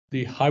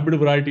the hybrid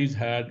varieties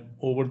had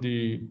over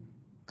the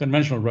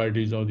conventional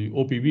varieties or the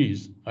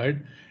OPVs, right?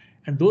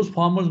 And those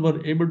farmers were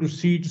able to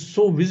see it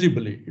so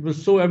visibly. It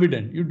was so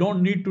evident. You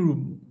don't need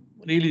to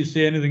really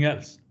say anything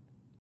else,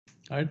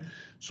 right?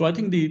 So I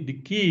think the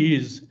key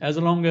is, as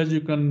long as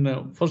you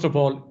can, first of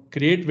all,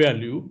 create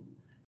value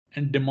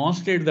and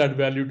demonstrate that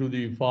value to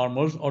the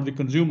farmers or the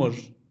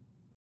consumers,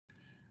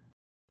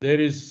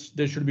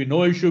 there should be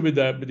no issue with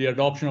that, with the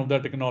adoption of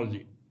that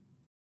technology.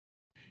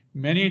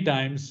 Many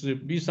times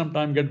we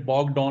sometimes get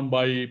bogged down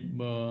by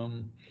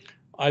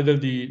either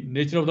the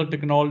nature of the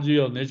technology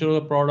or nature of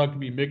the product.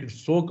 We make it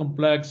so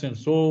complex and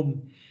so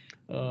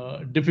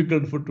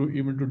difficult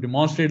even to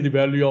demonstrate the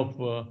value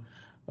of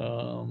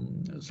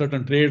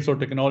certain traits or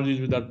technologies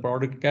which that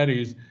product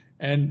carries.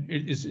 And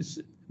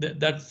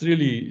that's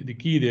really the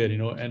key there,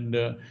 And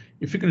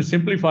if you can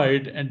simplify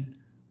it and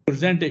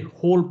present a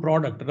whole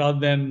product rather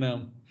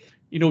than,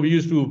 we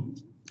used to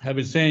have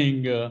a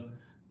saying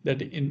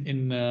that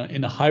in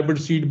a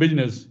hybrid seed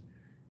business,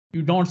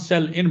 you don't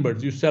sell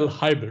inwards, you sell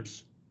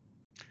hybrids.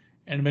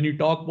 And when you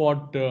talk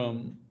about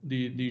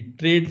the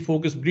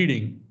trait-focused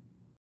breeding,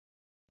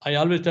 I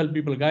always tell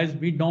people, guys,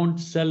 we don't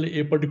sell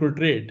a particular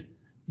trait.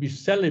 We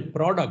sell a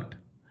product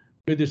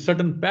with a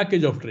certain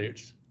package of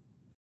traits.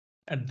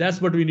 And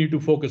that's what we need to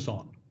focus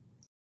on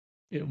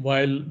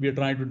while we are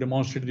trying to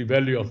demonstrate the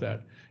value of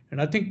that.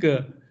 And I think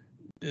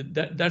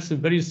that's a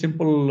very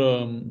simple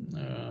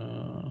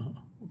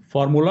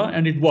formula,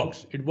 and it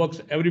works. It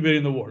works everywhere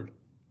in the world.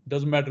 It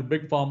doesn't matter,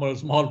 big farmer,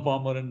 small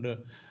farmer. And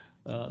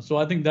so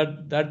I think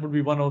that would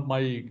be one of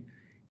my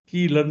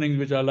key learnings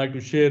which I like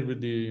to share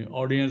with the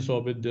audience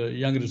or with the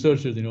young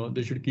researchers,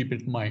 they should keep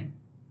it in mind?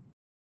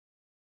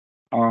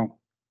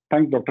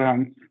 Thanks, Dr.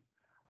 Hans.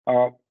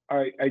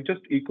 I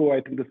just echo,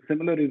 I think the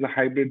similar is a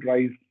hybrid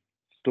rice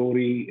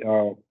story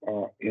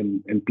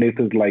in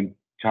places like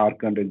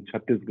Jharkhand and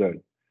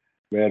Chhattisgarh,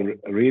 where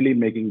really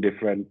making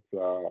difference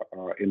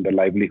in the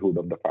livelihood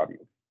of the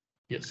farmers.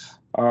 Yes.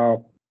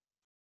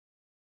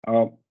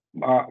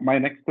 My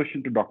next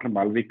question to Dr.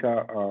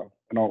 Malavika,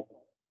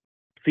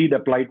 seed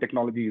applied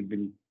technology has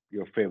been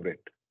your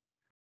favorite,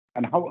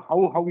 and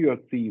how you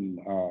have seen,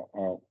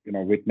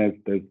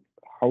 witnessed this,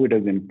 how it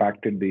has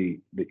impacted the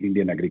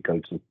Indian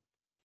agriculture.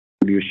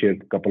 Could you share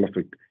a couple of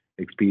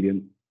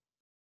experience?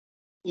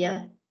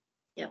 Yeah.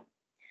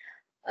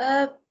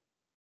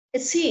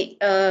 See,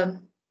 there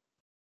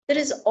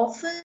is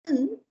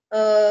often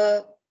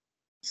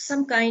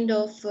some kind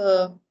of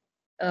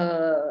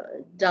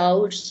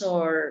doubts,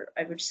 or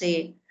I would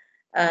say,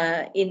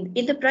 in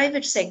the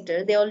private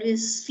sector, they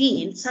always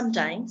feel,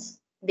 sometimes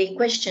they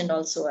question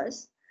also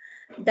us,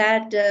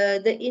 that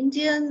the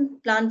Indian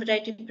Plant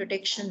Variety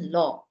Protection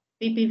Law,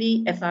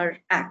 PPVFR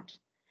Act,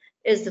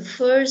 is the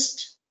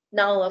first.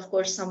 Now, of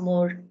course, some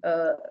more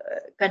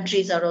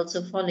countries are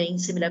also following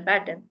similar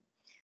pattern,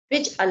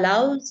 which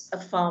allows a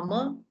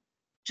farmer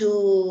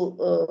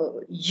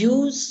to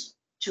use,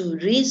 to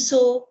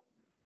resow,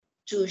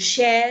 to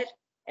share,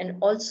 and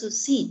also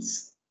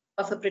seeds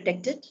of a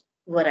protected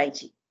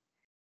variety,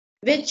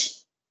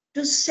 which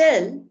to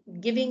sell,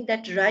 giving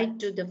that right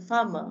to the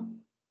farmer,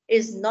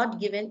 is not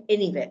given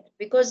anywhere,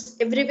 because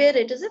everywhere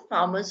it is a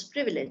farmer's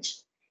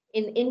privilege.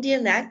 In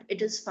Indian Act,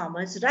 it is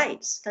farmers'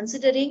 rights,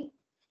 considering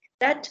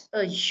that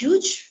a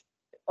huge,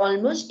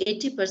 almost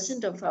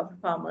 80% of our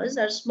farmers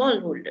are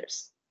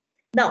smallholders.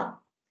 Now,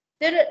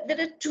 there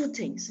are two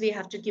things we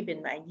have to keep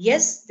in mind.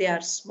 Yes, they are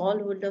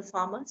smallholder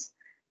farmers.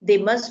 They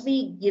must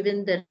be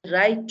given the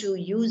right to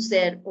use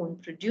their own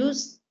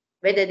produce,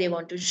 whether they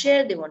want to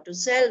share, they want to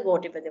sell,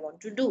 whatever they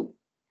want to do.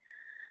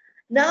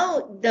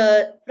 Now,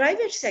 the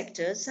private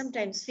sector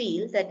sometimes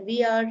feel that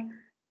we are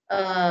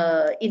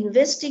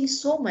investing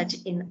so much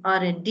in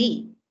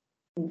R&D,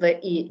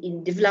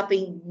 in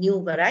developing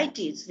new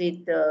varieties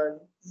with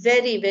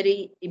very,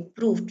 very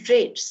improved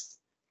traits.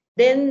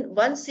 Then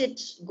once it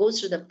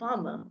goes to the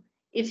farmer,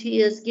 if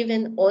he is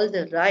given all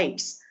the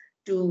rights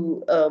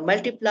to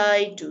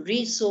multiply, to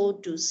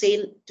resow, to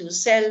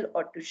sell,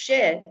 or to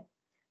share,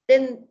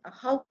 then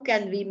how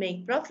can we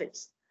make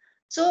profits?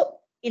 So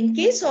in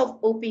case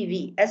of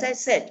OPV, as I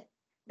said,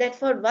 that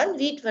for one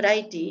wheat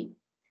variety,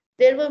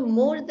 there were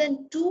more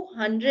than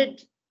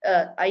 200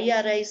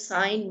 IRRI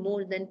signed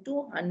more than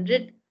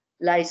 200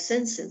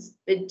 licenses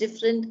with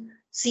different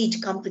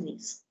seed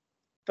companies,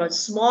 from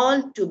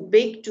small to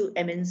big to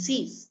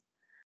MNCs.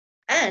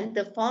 And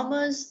the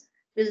farmers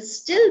will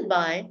still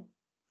buy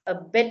a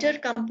better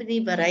company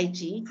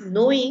variety,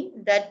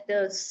 knowing that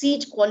the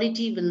seed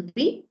quality will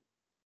be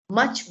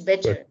much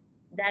better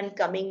than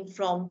coming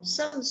from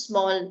some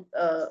small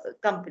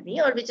company,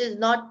 or which is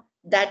not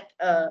that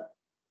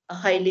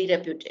highly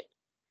reputed.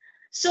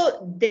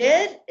 So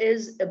there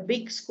is a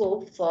big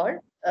scope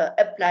for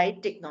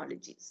applied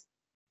technologies.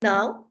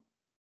 Now,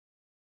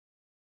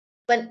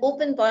 when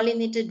open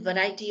pollinated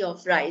variety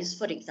of rice,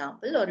 for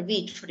example, or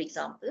wheat, for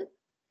example,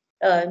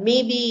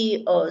 may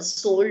be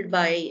sold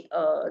by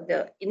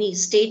any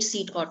state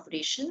seed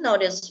corporation or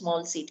a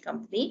small seed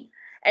company,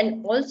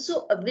 and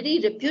also a very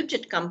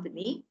reputed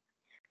company,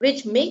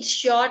 which makes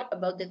sure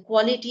about the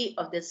quality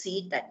of the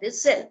seed that they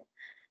sell.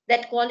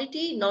 That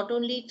quality not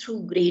only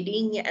through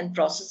grading and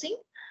processing,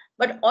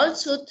 but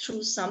also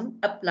through some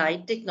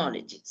applied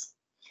technologies.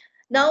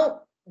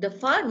 Now, the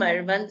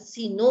farmer, once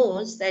he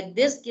knows that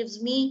this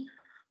gives me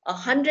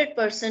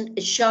 100%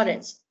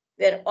 assurance,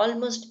 where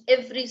almost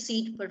every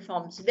seed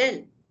performs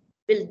well,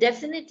 will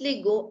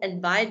definitely go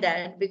and buy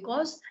that,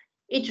 because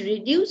it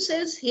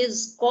reduces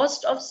his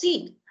cost of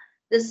seed.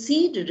 The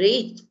seed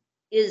rate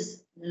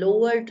is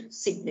lowered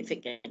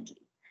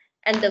significantly,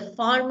 and the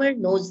farmer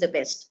knows the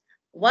best.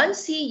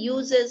 Once he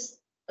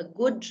uses a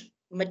good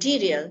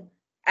material,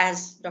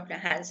 as Dr.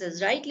 Hans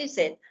has rightly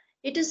said,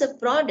 it is a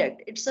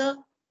product, it's a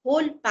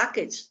whole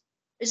package.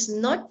 It's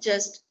not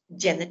just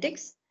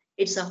genetics,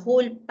 it's a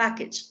whole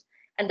package.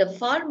 And the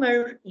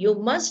farmer, you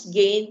must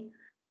gain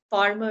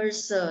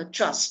farmers'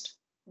 trust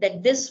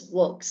that this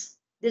works,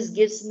 this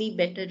gives me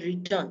better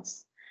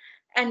returns.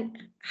 And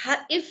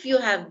if you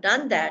have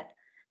done that,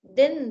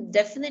 then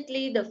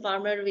definitely the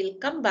farmer will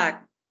come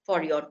back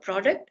for your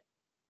product,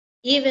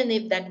 even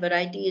if that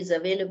variety is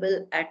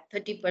available at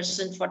 30%,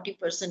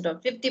 40%, or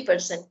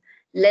 50%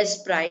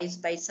 less price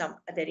by some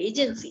other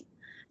agency.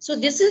 So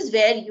this is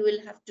where you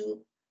will have to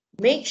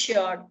make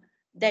sure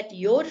that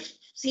your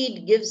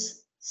seed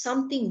gives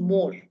something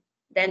more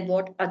than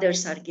what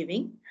others are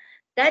giving.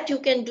 That you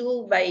can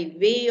do by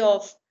way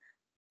of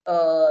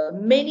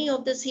many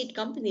of the seed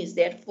companies,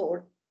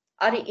 therefore,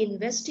 are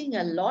investing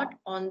a lot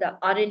on the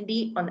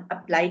R&D on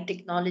applied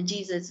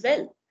technologies as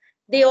well.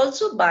 They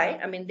also buy,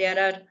 there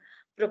are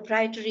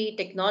proprietary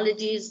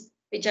technologies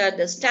which are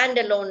the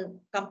standalone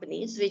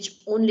companies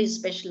which only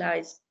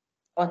specialize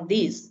on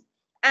these.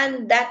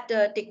 And that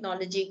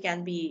technology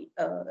can be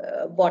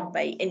bought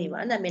by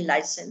anyone, I mean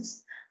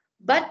licensed.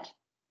 But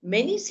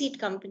many seed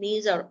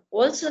companies are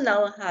also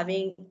now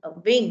having a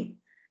wing,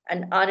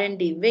 an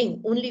R&D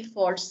wing only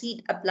for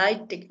seed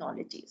applied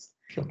technologies.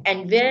 Sure.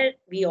 And where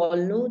we all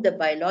know the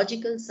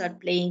biologicals are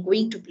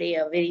going to play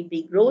a very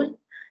big role.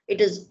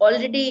 It is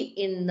already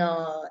in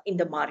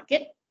the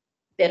market.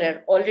 There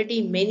are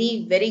already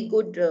many very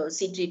good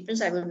seed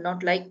treatments. I would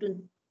not like to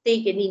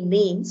take any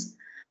names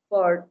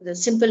for the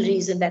simple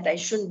reason that I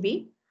shouldn't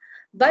be.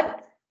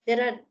 But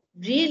there are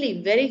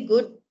really very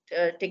good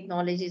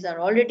technologies are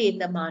already in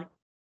the market.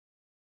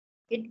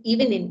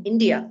 Even in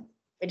India,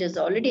 it is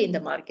already in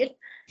the market.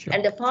 Sure.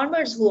 And the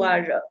farmers who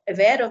are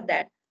aware of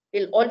that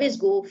will always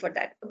go for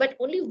that. But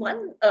only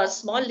one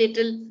small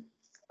little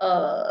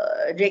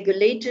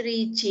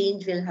regulatory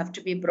change will have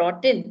to be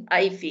brought in,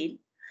 I feel,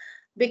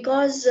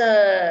 because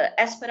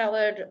as per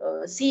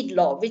our seed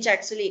law, which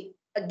actually,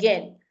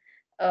 again,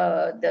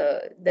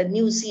 the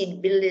new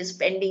seed bill is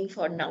pending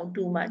for now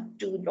too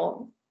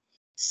long.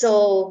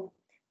 So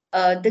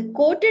the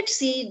coated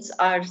seeds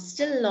are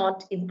still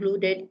not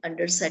included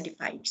under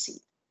certified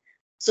seed.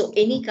 So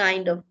any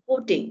kind of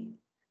coating,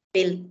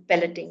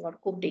 pelleting or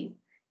coating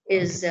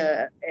is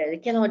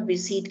cannot be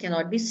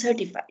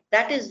certified.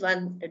 That is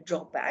one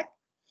drawback.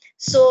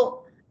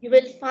 So you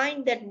will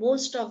find that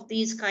most of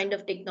these kind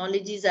of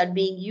technologies are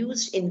being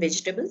used in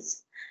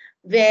vegetables,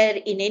 where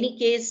in any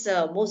case,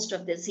 most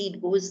of the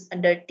seed goes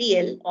under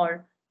TL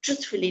or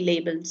truthfully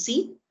labeled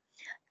seed.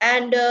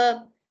 And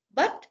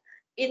but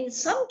in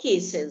some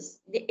cases,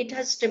 it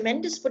has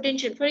tremendous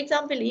potential. For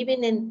example,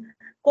 even in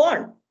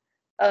corn,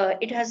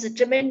 it has a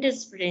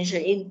tremendous potential.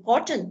 In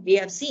cotton, we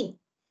have seen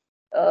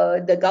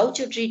the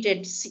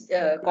gaucho-treated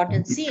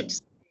cotton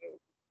seeds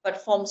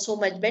perform so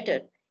much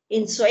better.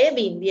 In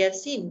soybean, we have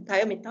seen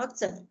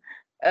thiamethoxam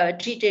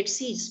treated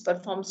seeds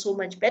perform so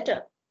much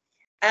better.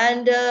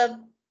 And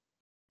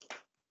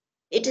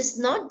it is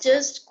not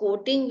just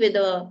coating with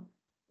a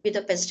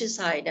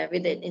pesticide or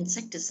with an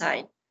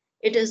insecticide.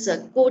 It is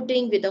a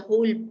coating with a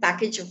whole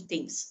package of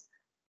things.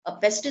 A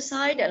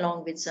pesticide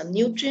along with some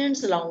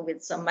nutrients, along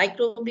with some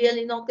microbial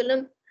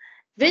inoculum,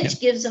 which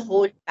gives a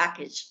whole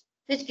package,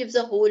 which gives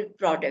a whole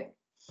product.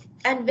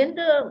 And when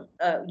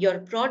your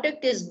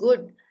product is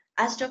good,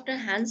 as Dr.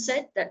 Han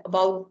said that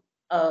about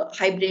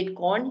hybrid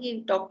corn,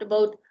 he talked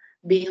about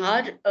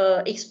Bihar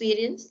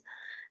experience.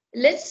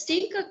 Let's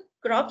take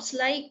crops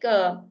like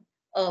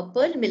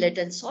pearl millet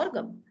and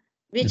sorghum,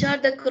 which are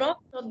the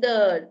crops of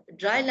the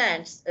dry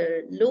lands,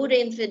 low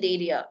rainfed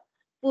area,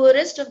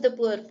 poorest of the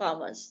poor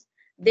farmers.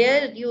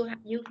 There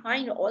you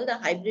find all the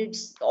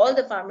hybrids, all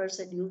the farmers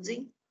are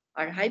using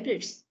are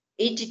hybrids,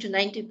 80 to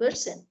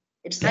 90%.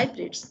 It's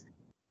hybrids.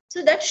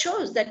 So that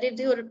shows that if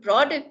your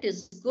product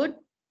is good,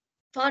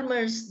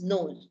 farmers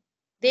know,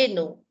 they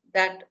know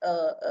that,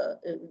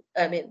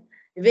 I mean,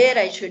 where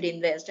I should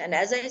invest. And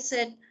as I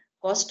said,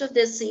 cost of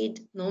the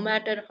seed, no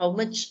matter how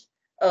much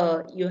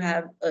you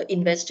have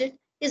invested,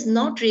 is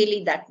not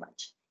really that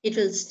much. It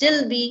will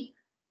still be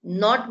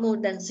not more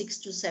than 6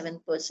 to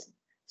 7%.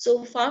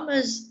 So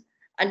farmers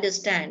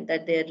understand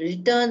that their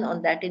return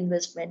on that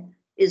investment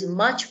is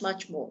much,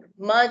 much more,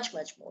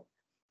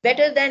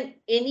 better than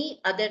any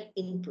other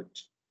input.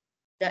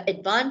 The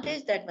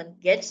advantage that one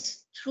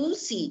gets through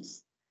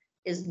seeds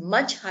is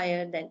much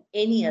higher than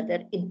any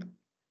other input.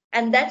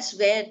 And that's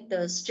where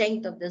the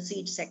strength of the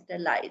seed sector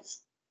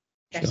lies.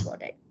 That's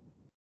what I.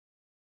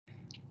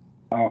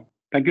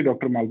 Thank you,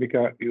 Dr.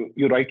 Malavika.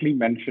 You rightly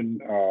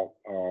mentioned,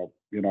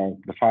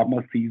 the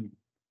farmer sees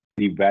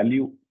the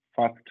value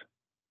first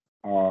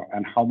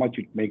and how much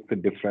it makes a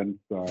difference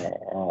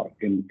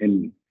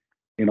in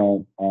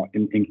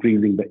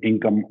increasing the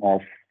income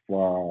of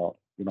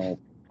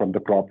from the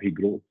crop he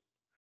grows.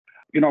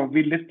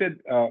 We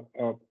listed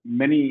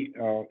many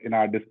in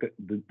our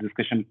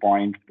discussion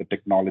points, the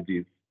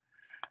technologies,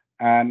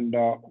 and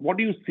what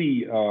do you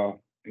see?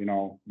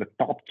 The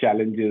top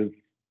challenges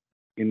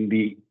in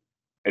the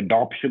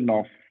adoption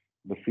of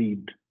the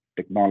seed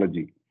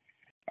technology,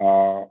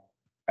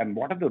 and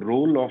what are the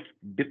role of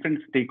different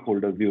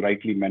stakeholders? You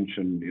rightly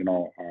mentioned,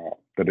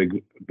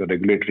 the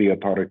regulatory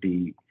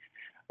authority,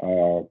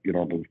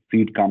 the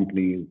seed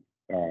companies.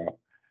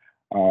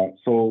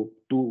 So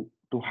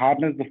to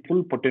harness the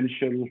full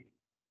potential,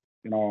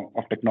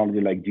 of technology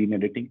like gene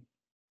editing.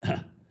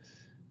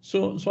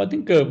 So I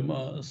think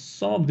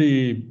some of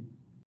the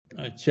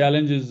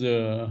challenges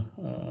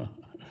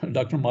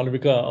Dr.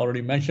 Malavika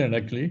already mentioned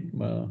actually,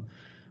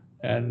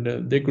 and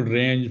they could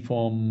range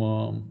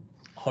from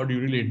how do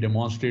you really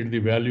demonstrate the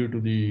value to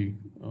the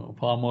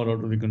farmer or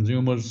to the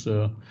consumers,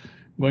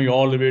 going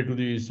all the way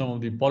to some of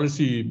the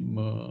policy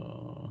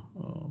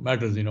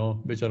matters,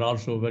 which are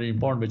also very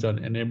important, which are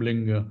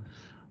enabling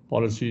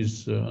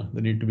policies that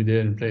need to be there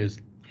in place.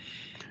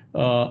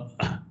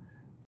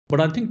 But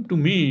I think to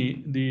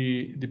me,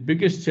 the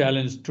biggest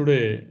challenge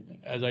today,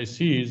 as I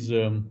see, is,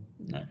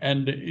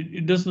 and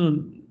it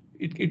doesn't,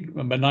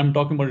 when I'm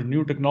talking about a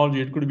new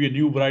technology, it could be a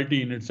new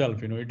variety in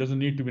itself. It doesn't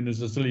need to be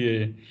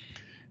necessarily a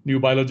new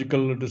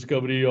biological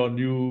discovery or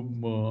new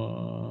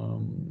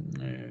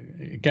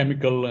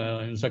chemical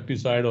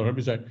insecticide or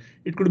herbicide.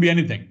 It could be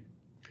anything.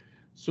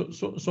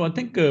 So I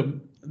think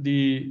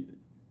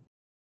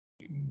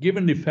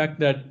given the fact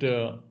that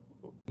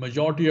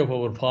majority of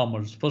our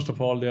farmers, first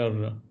of all, they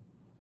are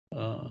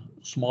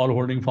small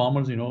holding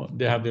farmers.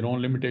 They have their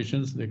own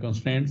limitations, their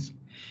constraints,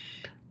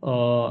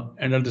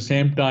 and at the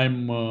same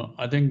time,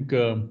 I think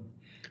the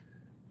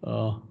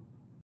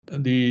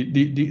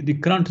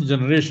current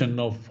generation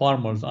of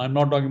farmers, I'm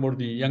not talking about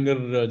the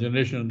younger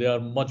generation, they are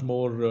much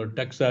more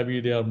tech savvy,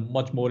 they are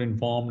much more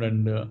informed,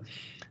 and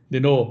they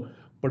know.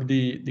 But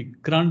the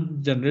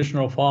current generation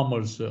of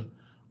farmers,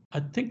 I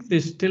think they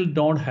still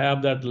don't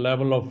have that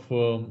level of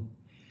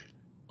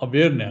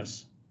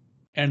awareness,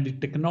 and the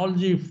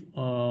technology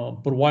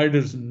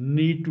providers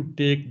need to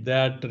take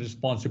that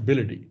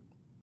responsibility.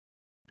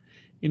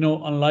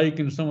 Unlike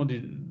in some of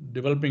the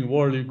developing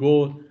world,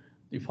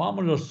 the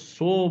farmers are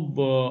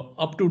so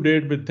up to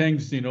date with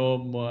things,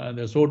 and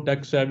they're so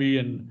tech savvy,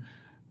 and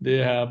they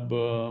have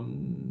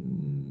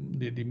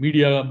the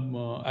media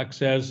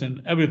access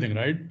and everything,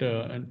 right?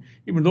 And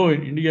even though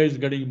India is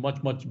getting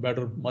much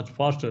better, much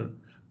faster,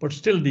 but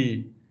still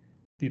the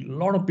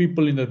lot of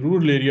people in the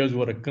rural areas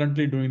who are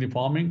currently doing the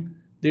farming,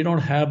 they don't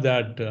have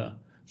that.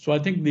 So I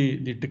think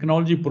the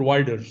technology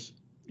providers,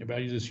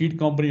 whether it's a seed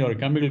company or a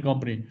chemical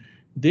company,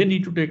 they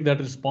need to take that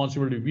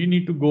responsibility. We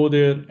need to go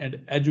there and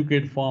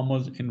educate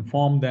farmers,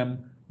 inform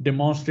them,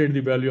 demonstrate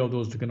the value of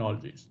those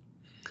technologies.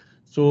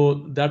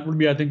 So that would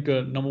be, I think,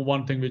 number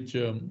one thing which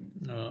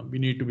we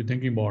need to be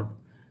thinking about.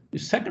 The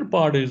second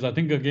part is, I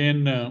think,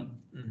 again,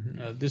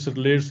 this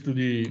relates to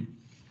the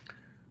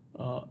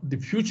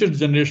future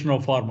generation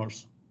of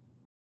farmers.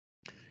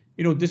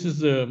 This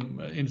is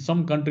in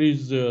some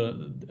countries,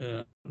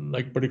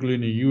 like particularly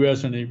in the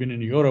US and even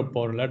in Europe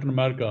or Latin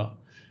America,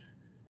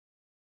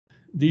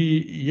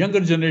 the younger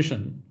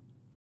generation,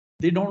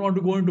 they don't want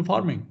to go into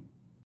farming,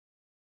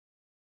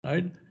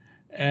 right?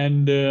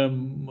 And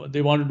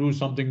they want to do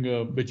something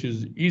which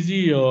is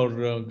easy or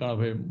kind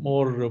of a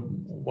more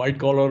white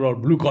collar or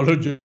blue collar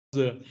jobs.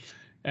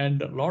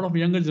 And a lot of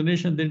younger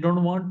generation, they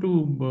don't want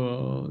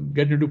to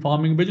get into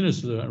farming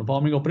business and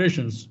farming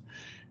operations.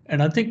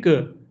 And I think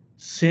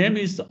same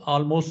is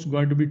almost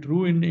going to be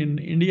true in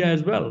India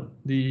as well.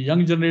 The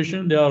young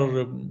generation, they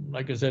are,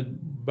 like I said,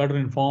 better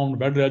informed,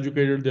 better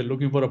educated. They're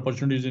looking for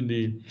opportunities in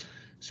the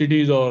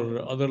cities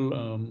or other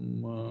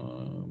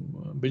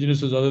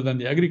businesses other than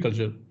the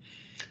agriculture.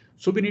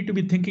 So we need to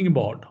be thinking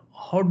about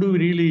how do we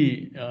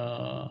really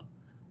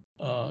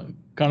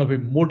kind of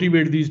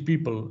motivate these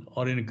people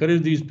or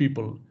encourage these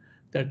people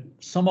that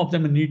some of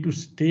them need to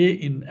stay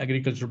in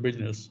agriculture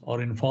business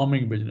or in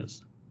farming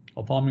business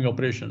or farming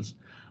operations.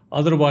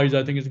 Otherwise,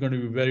 I think it's going to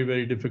be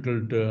very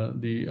difficult.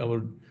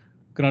 Our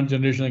current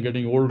generation are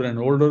getting older and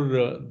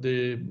older.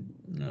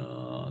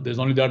 There's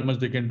only that much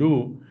they can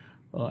do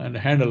and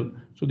handle.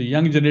 So the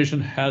young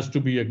generation has to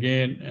be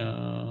again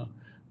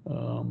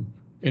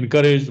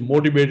encouraged,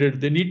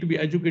 motivated. They need to be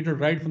educated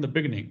right from the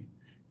beginning.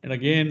 And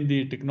again,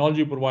 the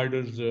technology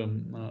providers,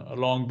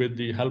 along with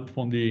the help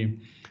from the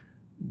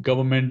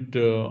government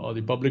or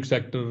the public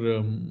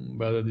sector,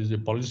 whether there's a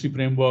policy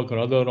framework or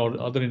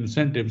other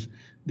incentives,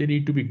 they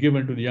need to be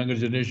given to the younger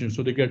generation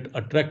so they get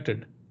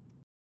attracted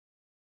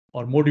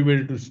or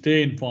motivated to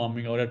stay in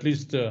farming, or at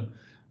least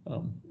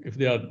if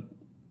they are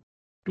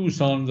 2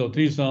 sons or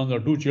 3 sons or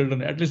 2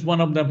 children, at least one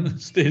of them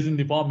stays in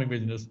the farming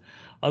business.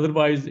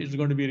 Otherwise, it's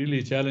going to be really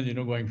a challenge,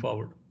 going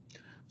forward.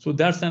 So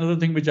that's another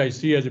thing which I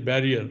see as a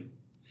barrier.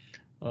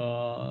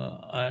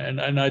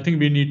 And I think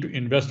we need to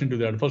invest into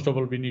that. First of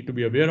all, we need to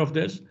be aware of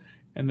this,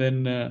 and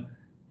then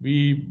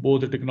we,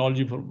 both the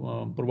technology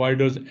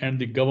providers and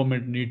the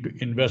government, need to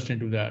invest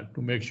into that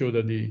to make sure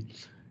that the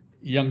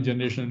young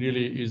generation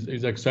really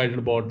is excited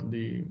about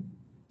the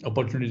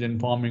opportunities in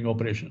farming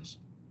operations.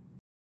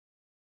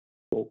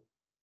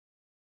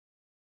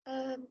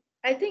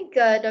 I think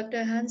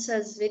Dr. Hans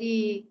has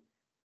very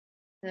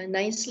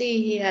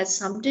nicely, he has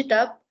summed it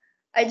up.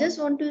 I just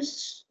want to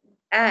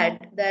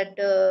add that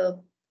the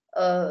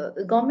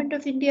government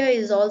of India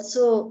is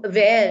also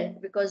aware,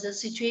 because the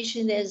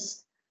situation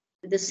is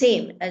the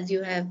same, as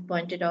you have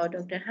pointed out,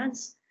 Dr.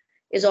 Hans,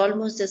 is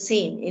almost the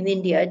same in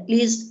India. At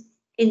least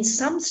in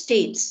some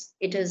states,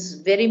 it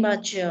is very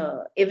much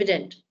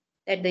evident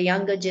that the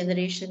younger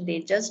generation, they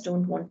just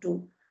don't want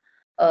to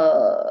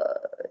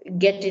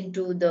get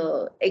into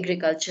the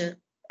agriculture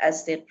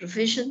as their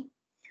profession.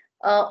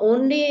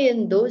 Only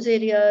in those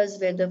areas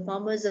where the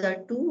farmers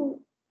are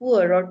too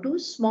poor or too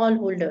small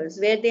holders,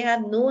 where they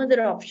have no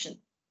other option,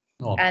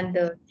 and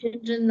the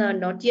children are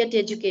not yet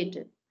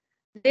educated,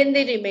 then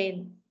they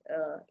remain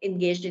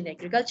engaged in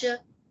agriculture.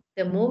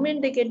 The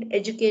moment they get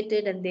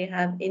educated and they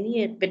have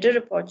any better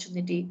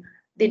opportunity,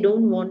 they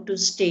don't want to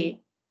stay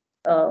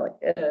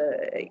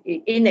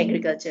in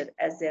agriculture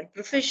as their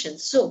profession.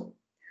 So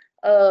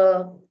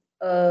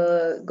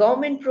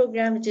government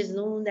program which is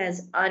known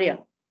as IRRI,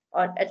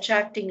 on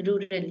attracting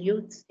rural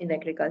youth in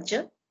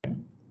agriculture.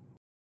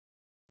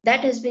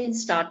 That has been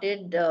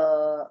started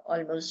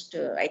almost,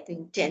 I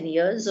think, 10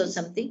 years or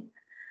something,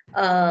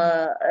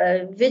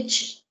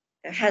 which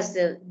has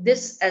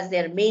this as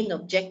their main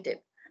objective,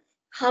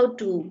 how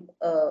to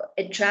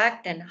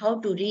attract and how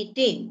to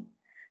retain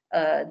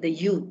the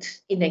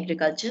youth in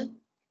agriculture,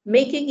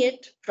 making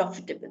it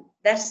profitable.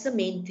 That's the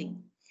main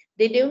thing.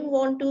 They don't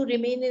want to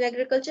remain in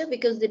agriculture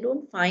because they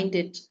don't find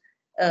it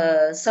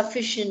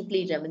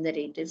sufficiently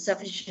remunerative,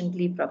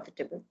 sufficiently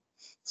profitable.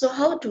 So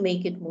how to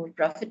make it more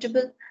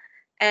profitable?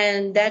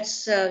 And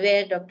that's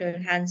where Dr.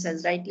 Hans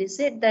has rightly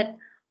said that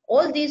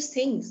all these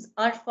things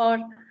are for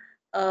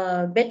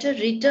better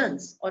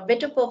returns or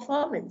better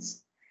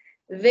performance.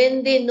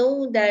 When they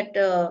know that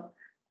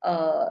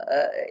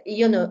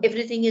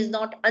everything is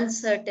not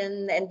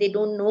uncertain and they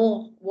don't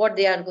know what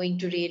they are going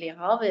to really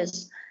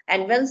harvest,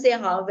 and once they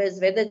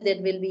harvest, whether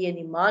there will be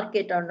any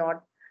market or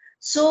not.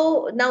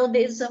 So now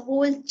there's a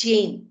whole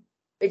chain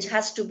which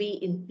has to be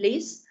in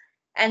place,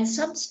 and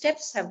some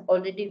steps have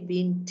already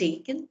been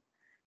taken,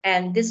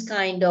 and this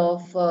kind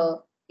of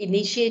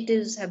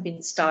initiatives have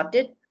been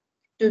started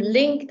to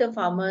link the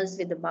farmers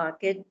with the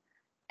market,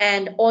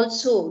 and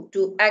also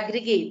to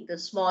aggregate the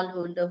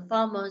smallholder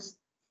farmers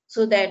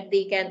so that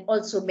they can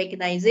also,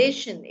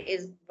 mechanization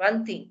is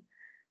one thing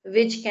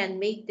which can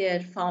make their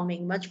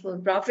farming much more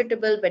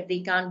profitable, but they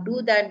can't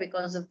do that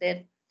because of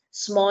their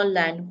small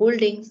land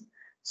holdings.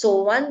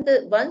 So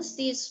once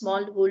these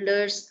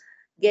smallholders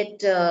get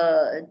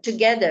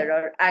together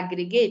or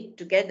aggregate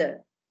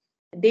together,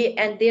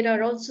 there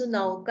are also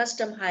now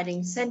custom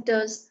hiring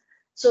centers,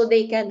 so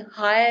they can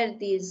hire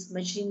these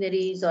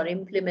machineries or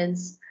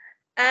implements,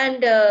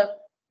 and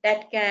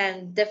that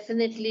can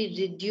definitely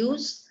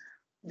reduce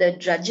the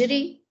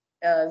drudgery,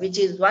 which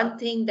is one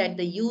thing that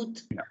the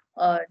youth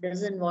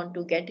doesn't want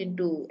to get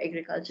into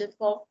agriculture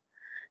for.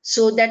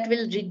 So that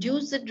will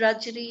reduce the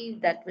drudgery,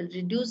 that will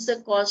reduce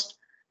the cost,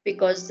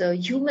 because the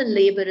human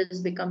labor is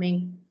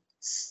becoming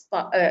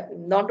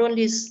not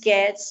only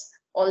scarce,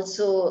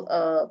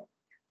 also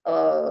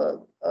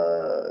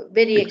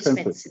very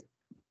expensive,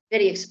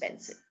 very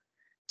expensive.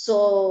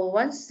 So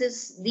once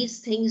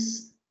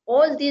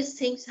all these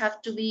things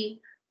have to be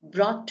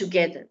brought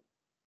together,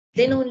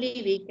 then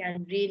only we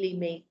can really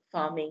make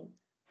farming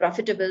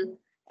profitable.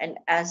 And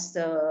as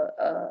the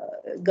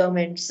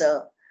government's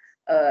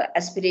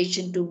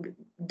aspiration to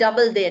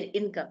double their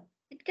income,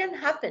 it can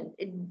happen.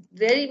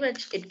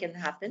 It can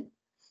happen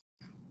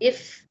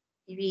if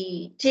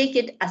we take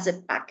it as a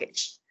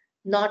package,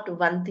 not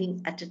one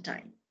thing at a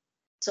time.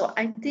 So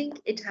I think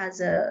it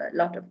has a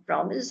lot of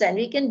promise, and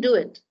we can do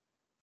it.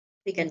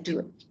 We can do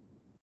it.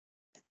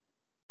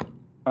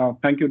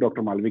 Thank you,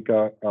 Dr.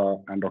 Malavika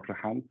and Dr.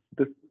 Hans.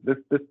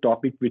 This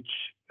topic, which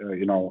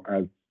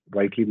as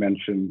rightly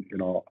mentioned,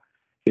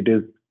 it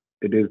is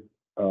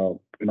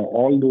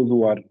all those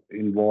who are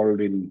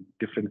involved in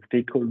different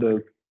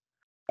stakeholders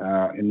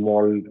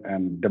involved,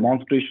 and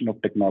demonstration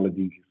of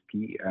technology is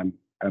key. And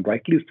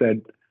rightly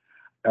said,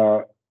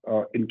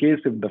 in case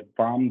if the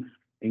farm's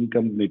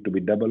income need to be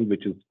double,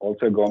 which is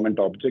also a government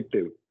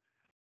objective,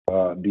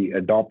 the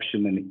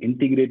adoption and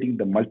integrating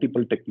the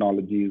multiple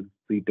technologies,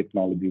 three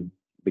technologies,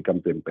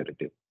 becomes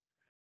imperative.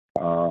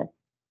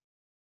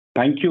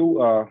 Thank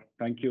you,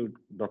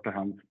 Dr.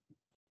 Hans.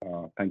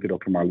 Thank you,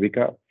 Dr.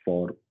 Malavika,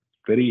 for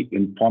very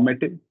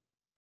informative,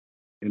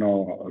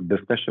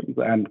 discussions,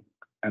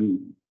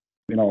 and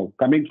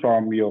coming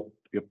from your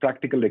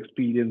practical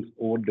experience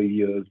over the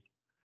years,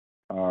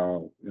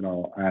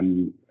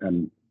 and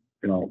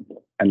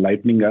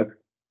enlightening us.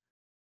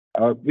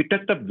 We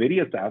touched up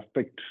various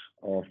aspects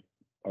of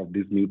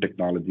this new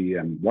technology,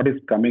 and what is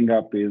coming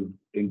up is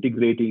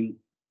integrating,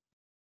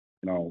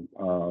 and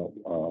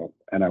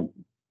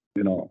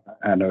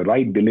a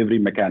right delivery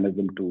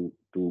mechanism to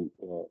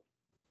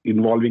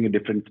involving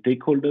different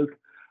stakeholders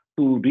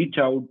to reach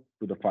out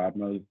to the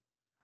farmers,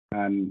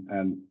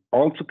 and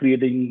also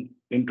creating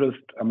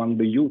interest among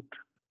the youth.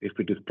 If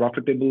it is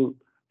profitable,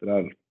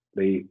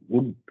 they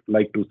would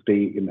like to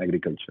stay in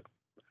agriculture.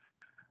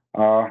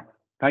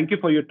 Thank you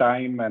for your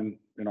time and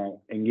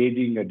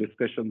engaging a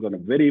discussions on a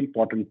very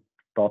important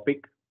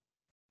topic.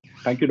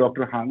 Thank you,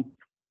 Dr. Hans,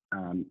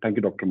 and thank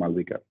you, Dr.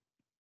 Malavika.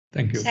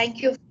 Thank you.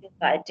 Thank you for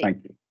inviting.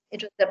 Thank you.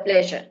 It was a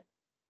pleasure.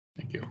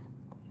 Thank you.